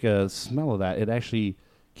take a smell of that, it actually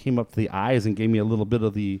came up to the eyes and gave me a little bit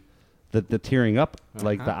of the tearing up,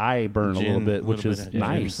 like the eye burn a little Gin, bit, which little is bit of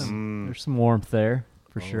nice. There's some warmth there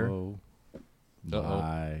for sure. Oh,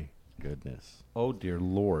 my goodness. Oh dear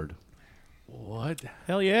Lord! What?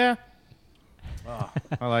 Hell yeah.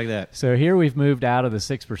 I like that. So here we've moved out of the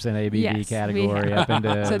 6% ABV Yes, we category have. up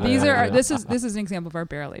into. So these are this is an example of our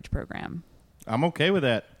barrel age program. I'm okay with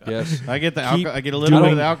that. Yes. I get the Keep I get a little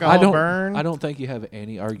bit of the alcohol burn. I don't think you have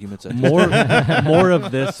any arguments. At More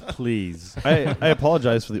of this, please. I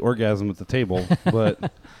apologize for the orgasm at the table, but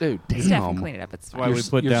dude, Steph can damn, clean it up. It's Why fine. we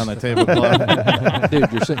put you're down the tablecloth.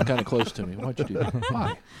 dude, you're sitting kind of close to me. Why'd you do that?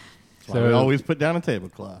 Why? Why we always put down a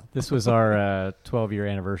tablecloth. This was our 12-year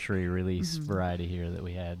anniversary release variety here that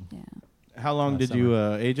we had. Yeah. How long Last did you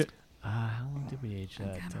age it? How long did we age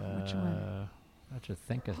that? can't remember which one. I have to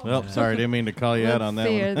think of Well, sorry, didn't mean to call you out on Let's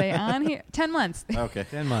that see, one. are they on here? 10 months. Okay.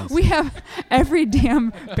 10 months. We have every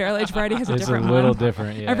damn barrel age variety has a It's a different little one.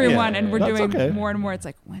 different, yeah. Every Yeah, one, and we're that's doing okay. more and more. It's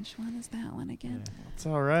like, which one is that one again? It's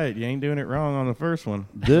all right. You ain't doing it wrong on the first one.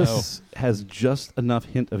 this has just enough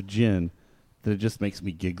hint of gin that it just makes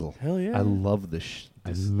me giggle. Hell yeah. I love this.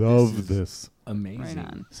 I love this. Amazing. Right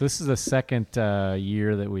on. So this is the second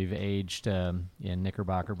year that we've aged in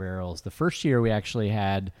Knickerbocker barrels. The first year we actually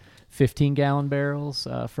had 15-gallon barrels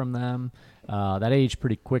from them. That aged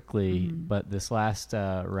pretty quickly, but this last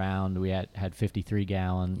round we had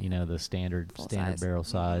 53-gallon, the standard Full standard size. barrel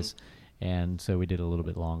size. And so we did a little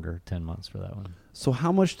bit longer, 10 months for that one. So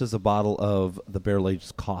how much does a bottle of the barrel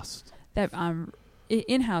aged cost? That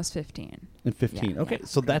in-house 15. In 15. Yeah, Okay, yeah.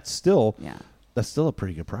 so that's still Yeah. a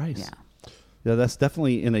pretty good price. Yeah. Yeah, that's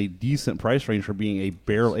definitely in a decent price range for being a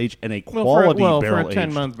barrel aged and a Well, quality for barrel a aged.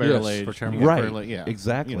 10-month barrel Yes, age. for 10 you months. get Right, barrel- yeah,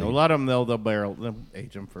 exactly. A lot of them they'll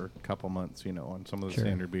age them for a couple months. On some of the Sure.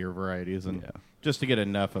 standard beer varieties, and Yeah. just to get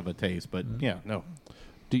enough of a taste. But no,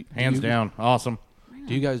 Do hands you, down, awesome.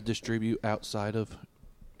 Do you guys distribute outside of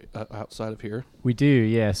here? We do,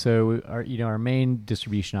 yeah. So our main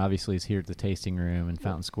distribution obviously is here at the Tasting Room in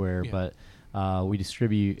Fountain Square, Yeah. but we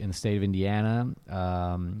distribute in the state of Indiana,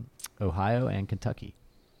 Ohio, and Kentucky.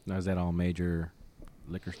 Now, is that all major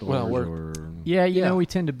liquor stores? Well, or Yeah, Yeah. we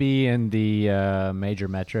tend to be in the major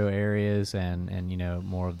metro areas and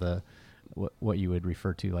more of the what you would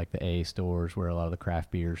refer to like the A stores where a lot of the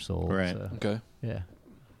craft beer is sold. Right. So, Okay. yeah.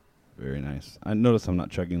 Very nice. I notice I'm not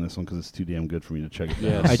chugging this one because it's too damn good for me to chug it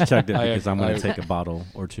down. Yes. I chugged it I- because I'm going I- to take a bottle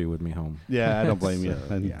or two with me home. Yeah, I don't blame you.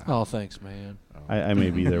 And yeah. Oh, thanks, man. I may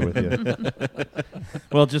be there with you.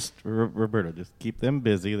 Well, just Roberto, just keep them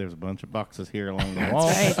busy. There's a bunch of boxes here along the wall.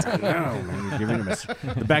 Right. You're giving him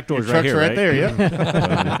the back door's Your right truck's here, right there.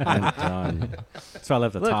 Yeah. I'm done. So I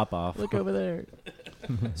left the top off. Look over there.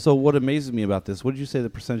 So what amazes me about this, what did you say the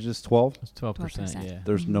percentage is? 12? It's 12%, 12%. yeah.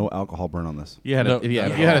 There's no alcohol burn on this. You had No, if you no.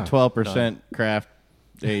 had a 12% craft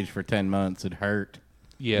age for 10 months, it hurt.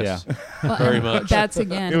 Yes. Well, Very and much. That's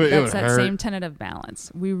again, It would that's that hurt. same tentative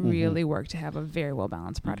balance. We really work to have a very well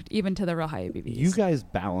balanced product, even to the real high ABVs. You guys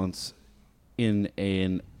balance in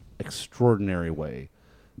an extraordinary way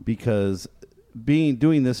because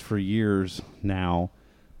doing this for years now,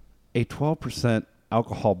 a 12%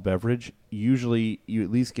 alcohol beverage usually you at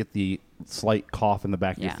least get the slight cough in the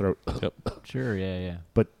back of your throat. Sure, yeah.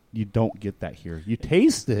 But you don't get that here. You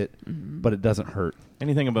taste it, but it doesn't hurt.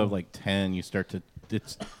 Anything above like 10, you start to.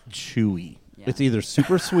 It's chewy. Yeah. It's either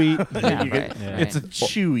super sweet. It's a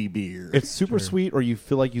chewy beer. It's super sweet, or you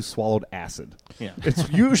feel like you swallowed acid. Yeah. It's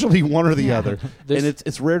usually one or the other, This- and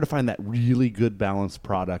it's rare to find that really good balanced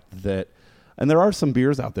product. And there are some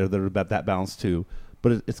beers out there that are about that balanced too,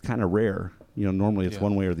 but it's kind of rare. You know, normally it's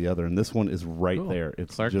one way or the other, and this one is right there.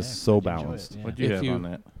 It's just so balanced. What'd you have on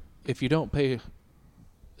that? If you don't pay,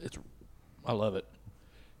 I love it.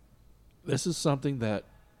 This is something that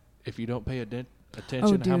if you don't pay attention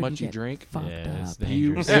dude, how much you get drink, fucked it's up.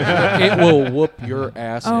 dangerous. it will whoop your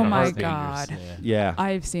ass. Oh in a my heartbeat. God. Yeah.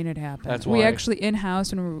 I've seen it happen. That's we why- actually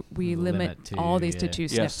in-house when we limit to, all these to yeah. 2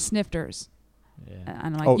 Yes. snifters. Yeah.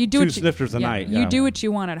 And like Oh, you do 2 what you, snifters a night, You yeah. do what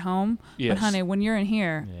you want at home, but Yes. honey, when you're in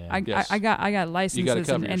here, Yeah. I got licenses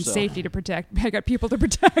cover and yourself. safety to protect. I got people to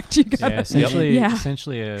protect. You got Essentially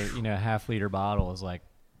a half-liter bottle is like,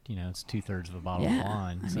 it's 2/3 of a bottle of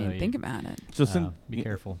wine. I So mean, think about it. So be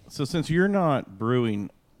careful. So since you're not brewing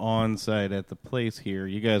on site at the place here,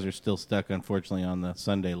 you guys are still stuck, unfortunately, on the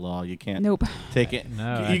Sunday law. You can't Nope. take it.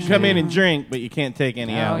 No, you can come in and drink, but you can't take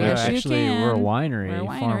any Oh, out. yes, you actually, we're a can. winery, We're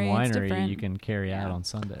a farm winery, it's winery. different. You can carry out on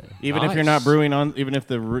Sunday. Even if you're not brewing on, even if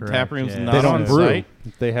the tap room's yeah. not They don't on brew. site.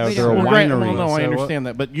 They have We their don't. winery. Right, well, no, I So understand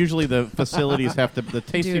that, but usually the facilities have to. The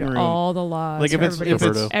tasting Dude, room. all the laws. Like, if for it's- everybody.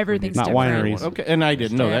 if it's- everything's Not different. wineries. Okay, and I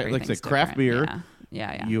didn't know that. Like I Everything's said, craft beer. different.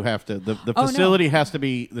 Yeah. You have to. The Oh, no. facility has to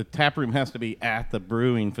be. The tap room has to be at the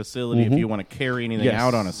brewing facility if you want to carry anything Yes,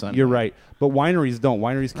 out on a Sunday. You're right. But wineries don't.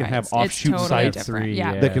 Wineries can Right. have It's offshoot totally sites different.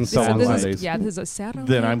 Yeah. that can sell on this Sundays. is, this is a satellite.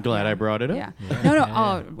 Then I'm glad I brought it up. Yeah. No.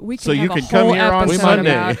 Oh, we can So you have can a come whole here on episode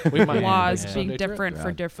Sunday. about We might laws have a being Sunday trip. different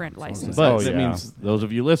for different licenses. But Oh, that yeah. means those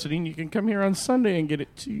of you listening, you can come here on Sunday and get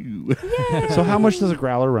it too. So how much does a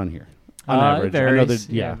growler run here? On It average. varies. I know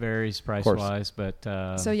that, It varies price-wise, but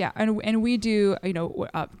So yeah, and we do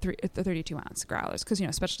 32 ounce growlers because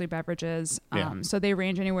specialty beverages. So they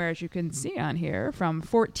range anywhere, as you can see on here, from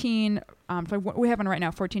 14. For what we have on right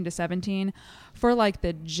now 14 to 17. For like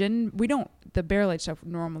the gin, we don't the barrel aged stuff.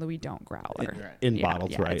 Normally we don't growler in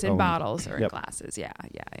bottles, right? It's in Only. bottles or in Yep. glasses. Yeah.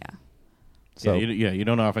 So you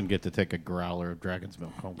don't often get to take a growler of Dragon's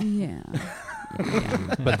Milk home. Yeah.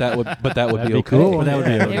 But that would be That'd be okay. cool. But that would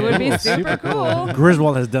be okay. It would be super cool.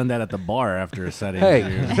 Griswold has done that at the bar after a setting.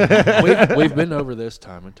 Hey, we've been over this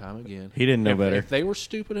time and time again. He didn't know better. If they were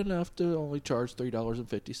stupid enough to only charge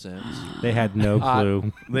 $3.50, they had no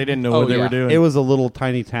clue. They didn't know Oh, what they yeah. were doing. It was a little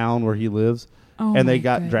tiny town where he lives, Oh and they my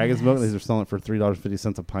got Dragon's Milk, and goodness. they were selling it for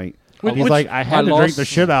 $3.50 a pint. Which- He's like, I had to drink the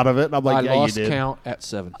shit out of it. And I'm like, I yeah, you lost did. count at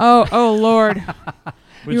 7. Oh Lord.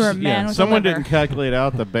 Which- You were a man with a someone liver. didn't calculate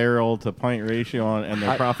out the barrel to pint ratio on and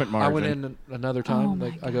their profit I margin. went in another time. Oh,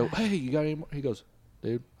 my I go, hey, you got any more? He goes,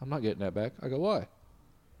 dude, I'm not getting that back. I go, why?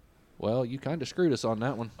 Well, you kind of screwed us on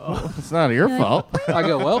that one. It's not your fault. I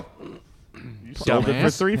go, well, You sold it for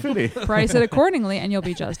 $3.50. Price it accordingly, and you'll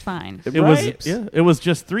be just fine. It was it was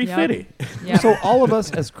just $3.50. Yep. So all of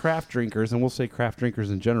us as craft drinkers, and we'll say craft drinkers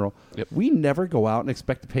in general, Yep. we never go out and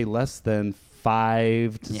expect to pay less than Yeah.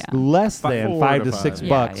 5 4 to to 6 5.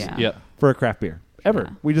 bucks yeah. for a craft beer. Ever.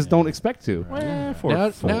 Yeah. We just don't expect to.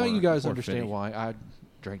 Now you guys 4.50. understand why I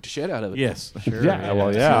drank the shit out of it. Yes. sure, Yeah, well, Oh,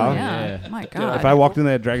 yeah. yeah. My God. If I walked in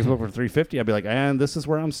that Dragon's Milk for $3.50, I'd be like, and this is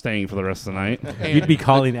where I'm staying for the rest of the night. You'd be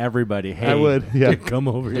calling everybody, hey, I would, yeah. come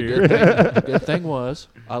over The here. good thing was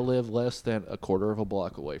I live less than a quarter of a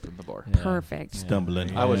block away from the bar. Perfect.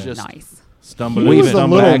 Stumbling. I was just Nice. Stumbling. He was a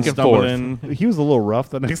stumbling, little stumbling. He was a little rough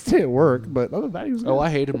the next day at work, but other than that, he was good. I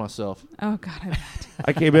hated myself. Oh God, I bet.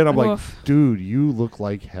 I came in, I'm like, Oof. dude, you look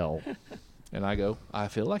like hell. And I go, I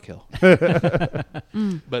feel like hell.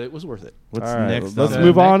 But it was worth it. What's All right, next? let's on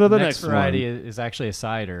move that? on to the next next variety one. is actually a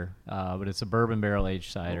cider, but it's a bourbon barrel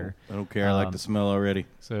aged cider. I don't care. I like the smell already.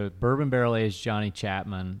 So bourbon barrel aged Johnny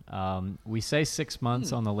Chapman. We say 6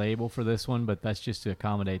 months on the label for this one, but that's just to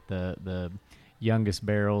accommodate the youngest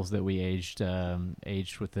barrels that we aged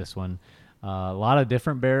with this one. A lot of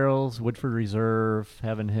different barrels: Woodford Reserve,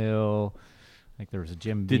 Heaven Hill. I think there was a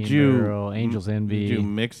Jim Beam barrel, Angel's Envy. Did you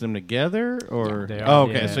mix them together, or They oh, are,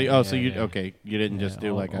 okay? yeah, So you yeah. okay? You didn't just do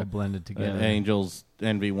all, like all a blended together. an Angel's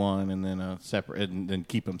Envy one and then a separate, and then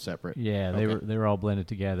keep them separate. Yeah, Okay. they were all blended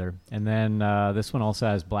together. And then this one also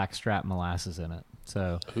has blackstrap molasses in it.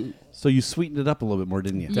 So So you sweetened it up a little bit more,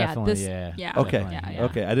 didn't you? Yeah, Definitely, this, yeah. yeah. Okay. Yeah.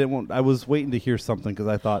 Okay. I didn't want. I was waiting to hear something because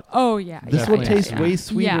I thought Oh yeah. this yeah, one yeah, tastes yeah. way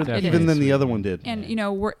sweeter Yeah, it even is. than the other one did. And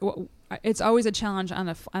it's always a challenge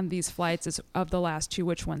on these flights is of the last two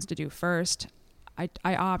which ones to do first.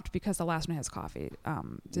 I opt because the last one has coffee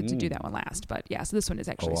to do that one last. But yeah, so this one is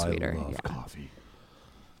actually sweeter. I love yeah. coffee.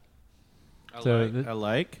 I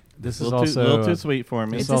like. This a is little also a little too sweet for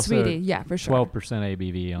me. It's also a sweetie, yeah, for sure. 12%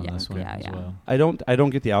 ABV on Yeah, this one yeah, as yeah. well. I don't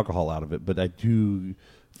get the alcohol out of it, but I do.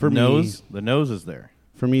 For the nose is there.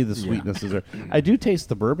 For me, the sweetness is there. I do taste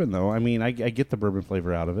the bourbon, though. I mean, I get the bourbon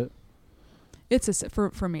flavor out of it. It's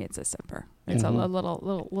for me. It's a sipper. It's a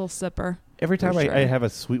little sipper. Every time For sure. I have a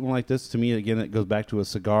sweet one like this, to me, again, it goes back to a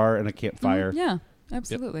cigar and a campfire. Yeah,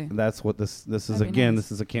 absolutely. And that's what this is. That'd be Again, nice.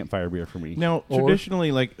 this is a campfire beer for me. Now,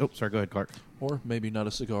 traditionally, like, sorry, go ahead, Clark. Or maybe not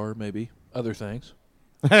a cigar, maybe other things.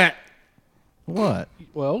 What?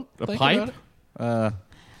 Well, A think pipe? about it.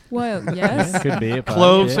 Well, yes. Could be a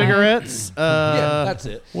Clove yeah. cigarettes? Yeah, that's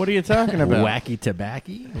it. What are you talking about? Wacky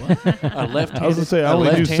tobacco. A left-handed, I was going to say, I a only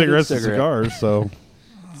do left-handed cigarettes and cigarette. cigars, so.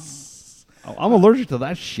 I'm allergic to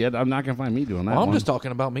that shit. I'm not going to find me doing that Well, I'm one. just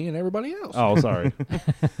talking about me and everybody else. Oh, sorry.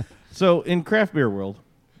 So, in craft beer world,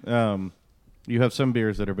 you have some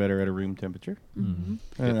beers that are better at a room temperature, and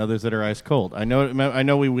others that are ice cold. I know.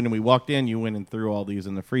 When we walked in, you went and threw all these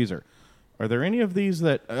in the freezer. Are there any of these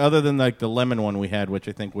that, other than like the lemon one we had, which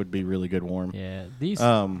I think would be really good warm? Yeah, these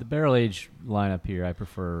the barrel age lineup here, I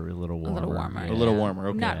prefer a little warmer. A little warmer. Yeah. A little warmer,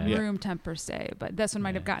 okay. Not Yeah. room temp per se, but this one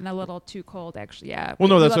might have gotten a little too cold. Actually, yeah. Well,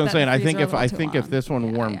 no, We that's left what I'm that saying. in the I think freezer a little too if long. this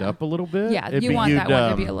one warmed up a little bit, Yeah, it'd you be- want that you'd, one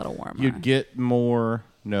to be a little warmer. You'd get more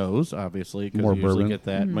nose, obviously, because More you usually bourbon. get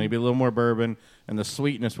that. Maybe a little more bourbon, and the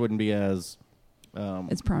sweetness wouldn't be as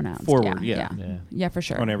It's pronounced. forward, Yeah, Yeah. yeah, for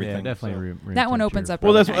sure. on everything. Yeah, definitely. So- Room That one temperature. opens up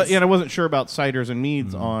Well, really that's nice. yeah. I wasn't sure about ciders and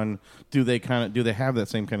meads. On do they have that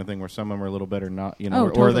same kind of thing where some of them are a little better, not Oh, or are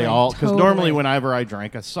they totally, all? Because totally. normally whenever I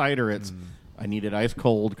drank a cider, it's I need it ice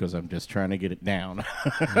cold because I'm just trying to get it down.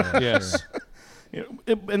 Yes.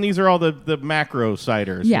 And these are all the macro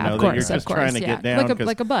ciders, Yeah, you know, of that course, you're just of course, trying to yeah. get down,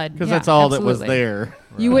 like a Bud, because yeah, that's all that was absolutely. there.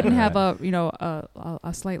 You wouldn't have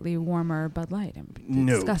a slightly warmer Bud Light. It would be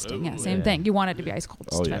No. disgusting. Yeah, same thing. You want it to be ice cold.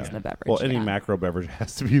 Just depends on the beverage. Well, any yeah. macro beverage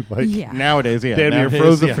has to be like Yeah. Nowadays, yeah, damn near nowadays,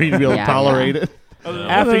 frozen yeah. for you to be able Yeah, to tolerate it.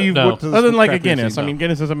 After you've No. worked to Other than like a craft beer Guinness, scene, I mean,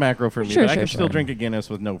 Guinness is a macro for me, Sure, but I sure, can still sure. drink a Guinness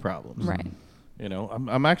with no problems. Right. You know,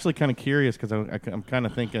 I'm actually kind of curious because I'm kind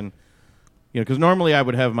of thinking, you know, because normally I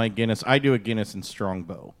would have my Guinness. I do a Guinness in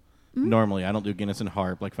Strongbow. Normally, I don't do Guinness in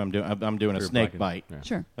Harp. Like if I'm doing a snake bite. Yeah.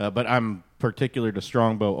 Sure. But I'm particular to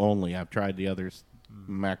Strongbow only. I've tried the others,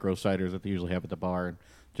 macro ciders that they usually have at the bar, and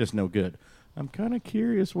just no good. I'm kind of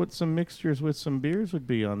curious what some mixtures with some beers would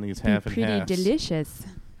be on these half and Pretty halves. delicious.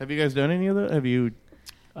 Have you guys done any of those? Have you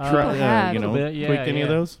People have. you know, Little bit, yeah, tweaked any of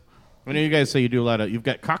yeah. those? I know you guys say you do a lot of. You've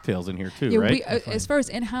got cocktails in here too, Yeah, right? we, as far as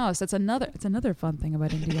in-house, it's another fun thing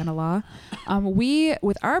about Indiana law. We,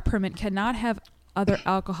 with our permit, cannot have other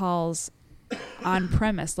alcohols on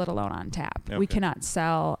premise, let alone on tap. We Okay. cannot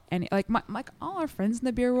sell any. Like all our friends in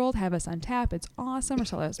the beer world have us on tap. It's awesome. Or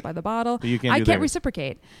sell us by the bottle. But you can't I do can't that.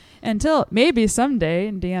 reciprocate until maybe someday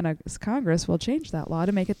Indiana's Congress will change that law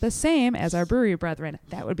to make it the same as our brewery brethren.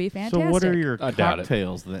 That would be fantastic. So what are your I doubt it.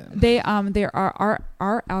 cocktails then? They are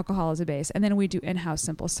our alcohol is a base, and then we do in-house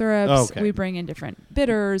simple syrups. Okay. We bring in different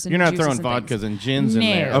bitters. And You're not juices throwing and vodkas things. and gins in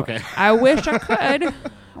there. No. Okay. I wish I could.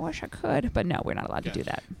 But no, we're not allowed to do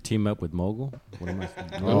that. Team up with Mogul. What am I?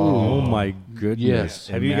 Oh my goodness! Yes.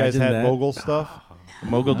 Have you guys Imagine had that. Mogul stuff?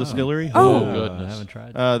 Mogul Distillery? Oh. Oh, I goodness. haven't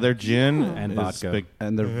tried. Their gin And is vodka.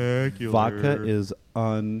 And their vodka is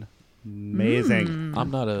amazing. I'm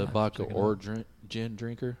not a vodka or gin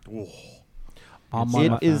drinker.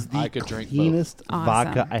 It is I the could drink both. cleanest Awesome.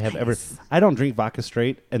 vodka I have ever. Nice. I don't drink vodka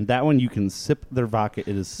straight, and that one you can sip their vodka. It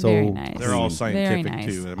is so. Very nice. They're all clean. scientific Very nice.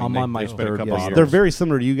 too. I mean, I'm they- on my they spent a third couple bottle. years. They're very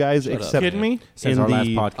similar to you guys, Shut up. except Kidding me? Since in our last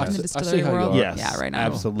the- podcast. In the I see distillery how you world. are. yes, Yeah, right now.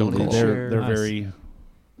 absolutely. Don't They're bullshit. they're Nice. very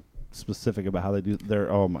specific about how they do.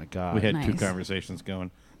 They're oh my god. We had two Nice. conversations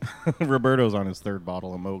going. Roberto's on his third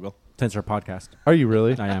bottle of Mogul. Since our podcast, Are you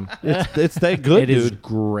really? I am. It's that good, It is dude.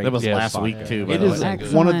 great. That was Yes, last week vodka. too. By It the is way.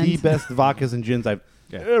 Excellent. one of the best vodkas and gins I've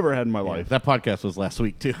ever had in my life. That podcast was last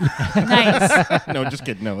week too. Nice. No, just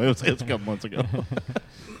kidding. No, it was a couple months ago.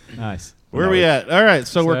 Nice. Where are we at? All right,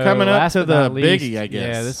 so we're coming up last to but the not least, biggie, I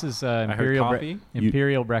guess. Yeah, this is heard Imperial coffee.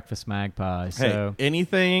 Imperial Breakfast Magpie. Hey, So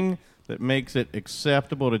anything that makes it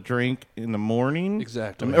acceptable to drink in the morning,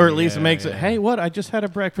 Exactly. or at least Yeah, makes it. yeah. Hey, what? I just had a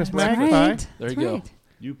breakfast That's Magpie. right. There you That's go. right.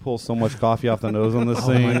 You pull so much coffee off the nose on this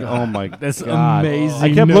thing. Oh my That's god. amazing.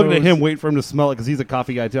 I kept looking at nose. him, waiting for him to smell it because he's a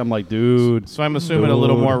coffee guy too. I'm like, dude. So I'm assuming a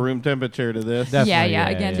little Dude. more room temperature to this. Definitely, Yeah. yeah,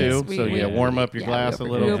 Again, yeah. Too. we- So, we- yeah, warm up your glass a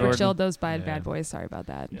we little, We Jordan. overchilled those bad Yeah. boys. Sorry about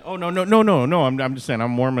that. Oh no! I'm just saying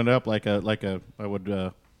I'm warming it up like I would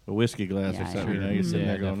a whiskey glass Yeah, or something. yeah. You know, you're sitting Yeah,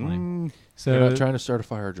 there going. definitely. Mm. You're So not trying to start a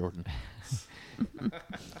fire, Jordan.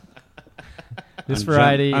 This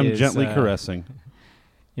variety I'm is gently caressing.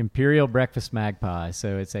 Imperial Breakfast Magpie.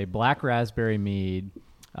 So it's a black raspberry mead,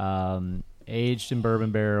 aged in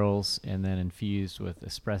bourbon barrels, and then infused with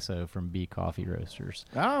espresso from B Coffee Roasters.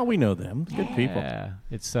 Oh, we know them. Good people. Yeah,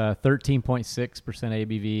 it's 13.6%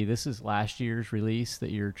 ABV. This is last year's release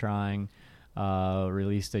that you're trying,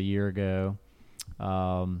 released a year ago.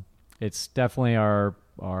 It's definitely our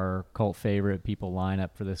cult favorite. People line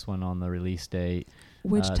up for this one on the release date.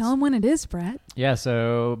 Which tell them when it is, Brett. Yeah,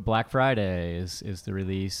 so Black Friday is the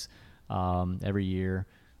release every year,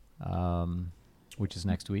 which is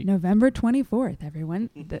next week. November 24th, everyone.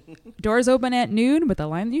 The doors open at noon, but the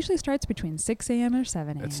line usually starts between 6 a.m. or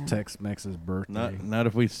 7 a.m. It's Tex-Mex's birthday. Not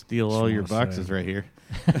if we steal all your Just wanna boxes say. right here.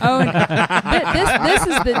 Oh,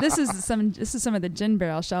 this is some of the gin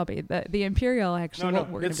barrel, Shelby. The Imperial actually. what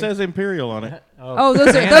we're It gonna says Imperial on it. Oh,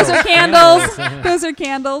 those are candles. Those are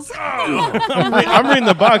candles. I'm reading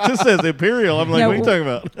the box. It says Imperial. I'm like, Yeah, what are you talking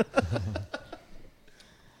about?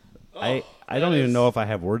 I don't even know if I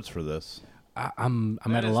have words for this. I'm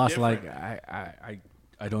at a is loss. different. Like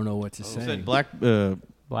I don't know what to It say. said black.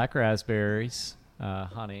 Black raspberries,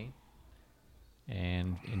 honey,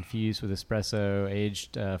 and infused with espresso,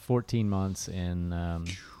 aged 14 months in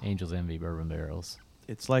Angel's Envy bourbon barrels.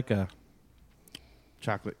 It's like a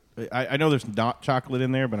chocolate. I know there's not chocolate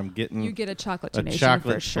in there, but I'm getting You get a chocolate a genation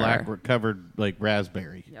chocolate for sure. black covered like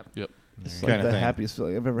raspberry. Yep. It's Kinda like the thing. happiest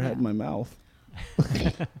feeling I've ever had in my mouth.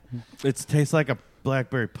 It tastes like a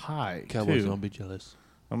blackberry pie Cowboys too. gonna be jealous.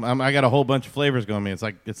 I got a whole bunch of flavors going. Me, it's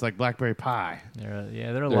like blackberry pie. There are a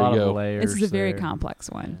There lot you of go. layers. This is a very there. complex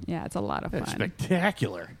one. Yeah, it's a lot of It's fun.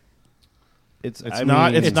 spectacular. It's It's I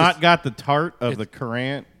not. mean, It's not got the tart of the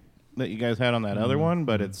Courant that you guys had on that other one,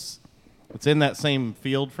 but it's in that same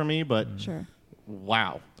field for me. But Sure.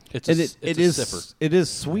 wow, It's And a, it it's is a sipper. it is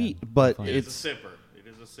sweet, but Fine. it's sipper. It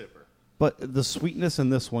is a sipper. but the sweetness in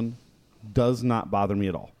this one does not bother me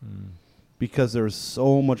at all because there's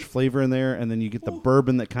so much flavor in there, and then you get the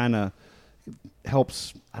bourbon that kind of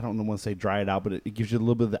helps. I don't want to say dry it out, but it gives you a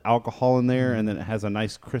little bit of the alcohol in there, and then it has a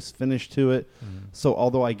nice crisp finish to it. So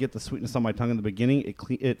although I get the sweetness on my tongue in the beginning,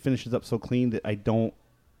 it finishes up so clean that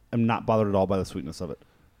I'm not bothered at all by the sweetness of it,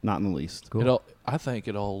 not in the least. Cool. I think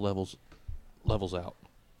it all levels out.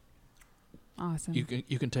 Awesome. You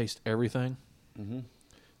can taste everything.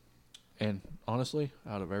 And honestly,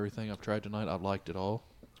 out of everything I've tried tonight, I've liked it all.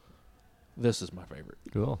 This is my favorite.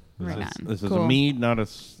 Cool. Right on. This is Cool. a mead, not a.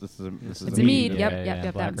 This is It's a mead. Yeah, Yep. yeah,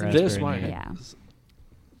 That black one's a raspberry This mead. might- Yeah.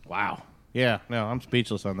 Wow. Yeah. No, I'm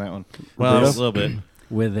speechless on that one. Well, a little bit.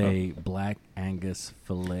 With a black Angus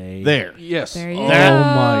fillet. There. Yes. There you Oh go.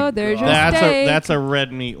 my There's your That's steak. that's a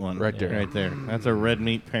red meat one Right there. Right there. That's a red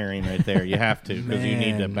meat pairing right there. You have to because you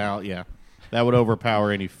need to Man. Yeah, that would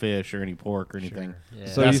overpower any fish or any pork or anything. Yeah.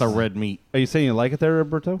 So So that's you- a red meat. Are you saying you like it there,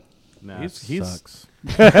 Roberto? Nah, He's- sucks.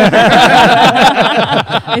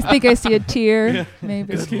 I think I see a tear.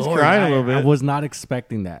 Maybe. He's crying a little bit. I was not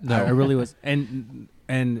expecting that. No. I really was. And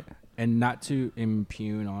not to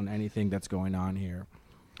impugn on anything that's going on here.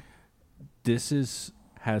 This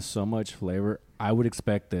has so much flavor. I would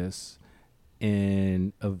expect this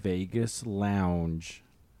in a Vegas lounge.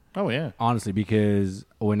 Oh yeah. Honestly, because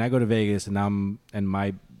when I go to Vegas and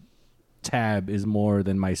my tab is more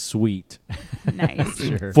than my suite Nice.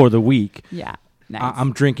 Sure. for the week, Yeah. Nice.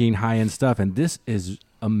 I'm drinking high end stuff, and this is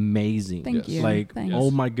amazing. Thank you. Like, Thanks.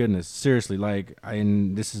 oh my goodness, seriously. Like,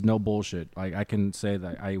 and this is no bullshit. Like, I can say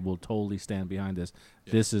that I will totally stand behind this.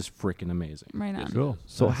 This is freaking amazing. Right on. Cool.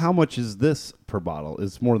 So how much is this per bottle?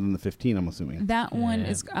 It's more than the 15, I'm assuming. That one Yeah.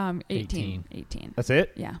 is 18. 18. That's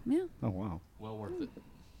it? Yeah. Yeah. Oh wow. Well worth it.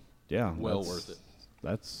 Yeah. Well that's- worth it.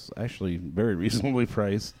 That's actually very reasonably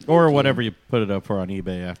priced. Or whatever you put it up for on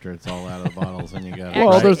eBay after it's all out of the bottles and you got it.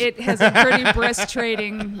 Well, Actually, there's- it has a pretty brisk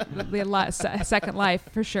trading second life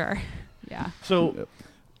for sure. Yeah. So,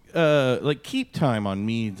 like keep time on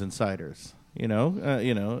meads and ciders.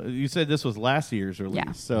 You said this was last year's release,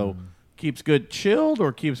 Yeah. so keeps good chilled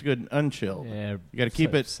or keeps good unchilled. Yeah, You got to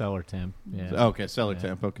keep it. cellar temp. Yeah. Okay, cellar Yeah.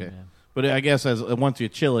 temp. Okay, Yeah. but I guess as once you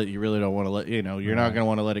chill it, you really don't want to let you're not Right. going to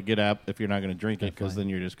want to let it get up if you're not going to drink it because Definitely. then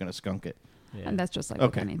you're just going to skunk it. Yeah. And that's just like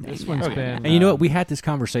Okay. with anything. This one's yeah. been- And you know what? We had this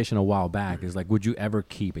conversation a while back. Is like, would you ever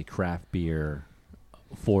keep a craft beer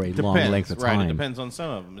for a long length of right? time? It depends on some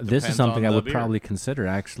of them. It This is depends something on I the would beer. probably consider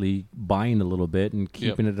actually buying a little bit and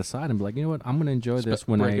keeping it aside and be like, you know what? I'm going to enjoy this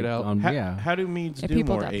when break I it out. How do meads Yeah, do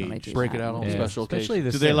people more definitely age? do Break that. it out on Yeah. special Especially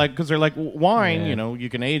occasions. this. Do they like because they're like wine? Yeah. You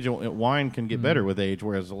can age wine can get better with age,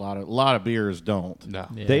 whereas a lot of beers don't. No.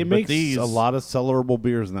 Yeah. They make these- a lot of cellarable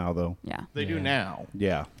beers now, though. Yeah. They do Yeah. now.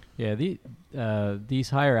 Yeah. Yeah, these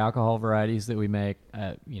higher alcohol varieties that we make,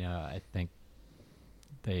 I think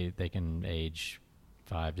they can age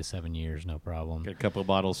 5 to 7 years, no problem. Got a couple of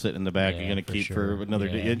bottles sitting in the back. Yeah, you're going to for keep sure. for another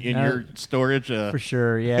Yeah. day in your storage. For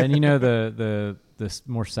sure, yeah. And the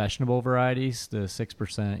more sessionable varieties, the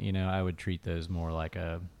 6%, I would treat those more like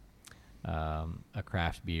a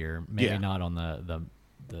craft beer. Maybe not on the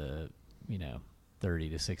 30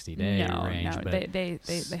 to 60 day range, but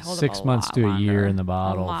they hold 6 up a months lot to a longer. year in the A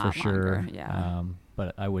bottle lot for sure. longer, yeah.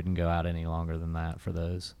 But I wouldn't go out any longer than that for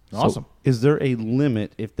those. Awesome. So is there a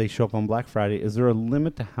limit if they show up on Black Friday? Is there a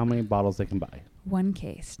limit to how many bottles they can buy? 1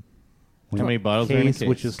 case. How many bottles are in a case?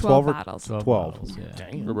 Which is 12 12 or bottles. 12. bottles, yeah.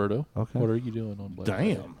 Damn. Roberto, Okay. what are you doing on Black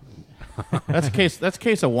Friday? Damn. That's a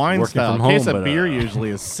case of wine Working style. from A case home, of but, beer usually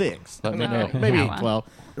is 6. Let me know. Maybe Yeah. 12.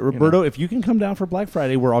 Roberto, if you can come down for Black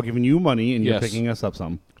Friday, we're all giving you money and you're Yes. picking us up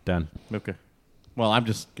some. Done. Okay. Well, I'm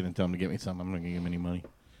just going to tell him to get me some. I'm not going to give him any money.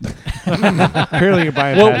 Apparently you're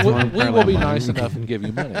buying Well, pads for him. we will be nice enough and give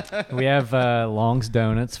you money. We have Long's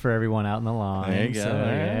Donuts for everyone out in the line. There you go. So, All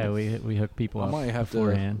right. yeah, we hook people I up might have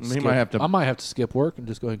beforehand. He might have to. I might have to skip work and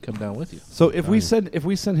just go ahead and come down with you. So if we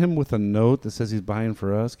send him with a note that says he's buying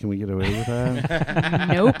for us, can we get away with that?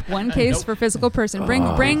 Nope. 1 case for physical person. Bring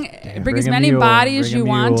Bring as a many mule. bodies Bring a you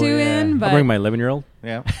want mule, to yeah. in, I'll but bring my 11-year-old.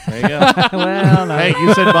 Yeah. There you go. Well, no. Hey,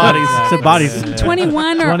 you said bodies. Said bodies.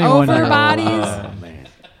 21 or 21 over year old. bodies.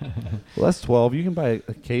 Well, that's 12. You can buy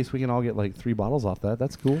a case. We can all get like 3 bottles off that.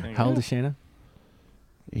 That's cool. How old is Shanna?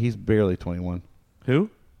 He's barely 21. Who?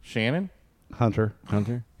 Shannon? Hunter.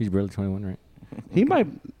 Hunter? He's barely 21, right? He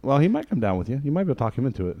might come down with you. You might be able to talk him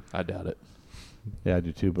into it. I doubt it. Yeah, I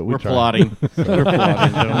do too, but We're try. plotting. We're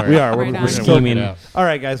plotting. Don't worry. We are. Right We're on. scheming. Work it out. All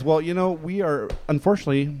right, guys. Well, we are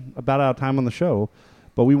unfortunately about out of time on the show,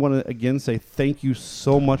 but we want to again say thank you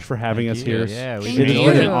so much for having us here. Yeah, we Thank It has you.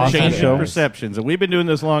 been an awesome Changing show. perceptions, and we've been doing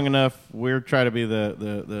this long enough. We're trying to be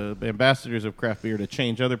the ambassadors of craft beer to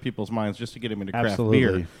change other people's minds, just to get them into craft Absolutely.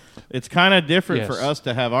 beer. It's kind of different Yes. for us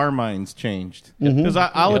to have our minds changed, because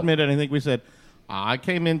I'll Yep. admit it. I think we said I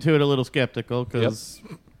came into it a little skeptical because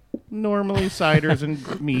normally ciders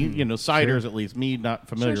and mead, ciders at least, mead not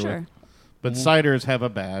familiar Sure. with, but ciders have a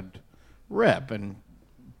bad rep and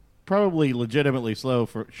probably legitimately slow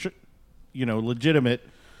for legitimate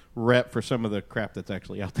rep for some of the crap that's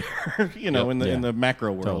actually out there, in the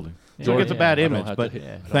macro world. Totally. So it gets a bad I don't image, have but to hit-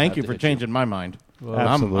 I don't thank have you to for hit you. changing my mind. Well, I'm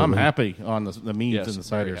absolutely. happy on the meads Yes, and the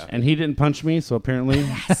very ciders. happy. And he didn't punch me, so apparently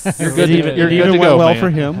You're good. it You're good even to went go, well man. for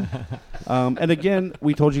him. And again,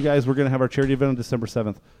 we told you guys we're going to have our charity event on December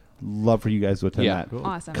 7th. Love for you guys to attend Yeah. that. Cool.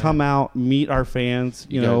 Awesome. Come out, meet our fans,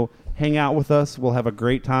 hang out with us. We'll have a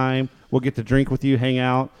great time. We'll get to drink with you, hang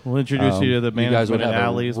out. We'll introduce you to the you guys would management at have a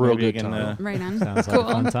Alley's. real Maybe you good can, time. Right on. Sounds like a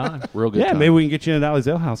Cool. fun time. Real good. Yeah, time. maybe we can get you into Alley's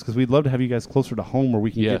Ale House because we'd love to have you guys closer to home where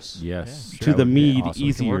we can Yes. Yes. get to the mead Awesome.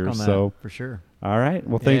 We can work easier. on that, So, for sure. all right.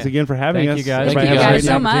 Well, thanks Yeah. again for having Thank us. you guys. Thank for you having guys us the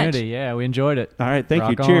so much. opportunity. Yeah, we enjoyed it. All right. Thank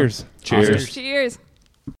Rock you. on. Cheers. Cheers. Cheers.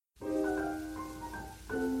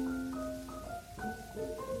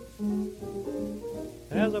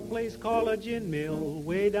 There's a place called a gin mill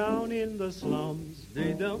way down in the slums.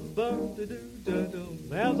 There's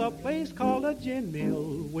a place called a gin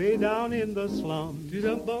mill way down in the slums.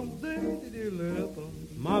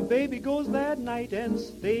 My baby goes that night and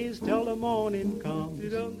stays till the morning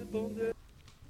comes.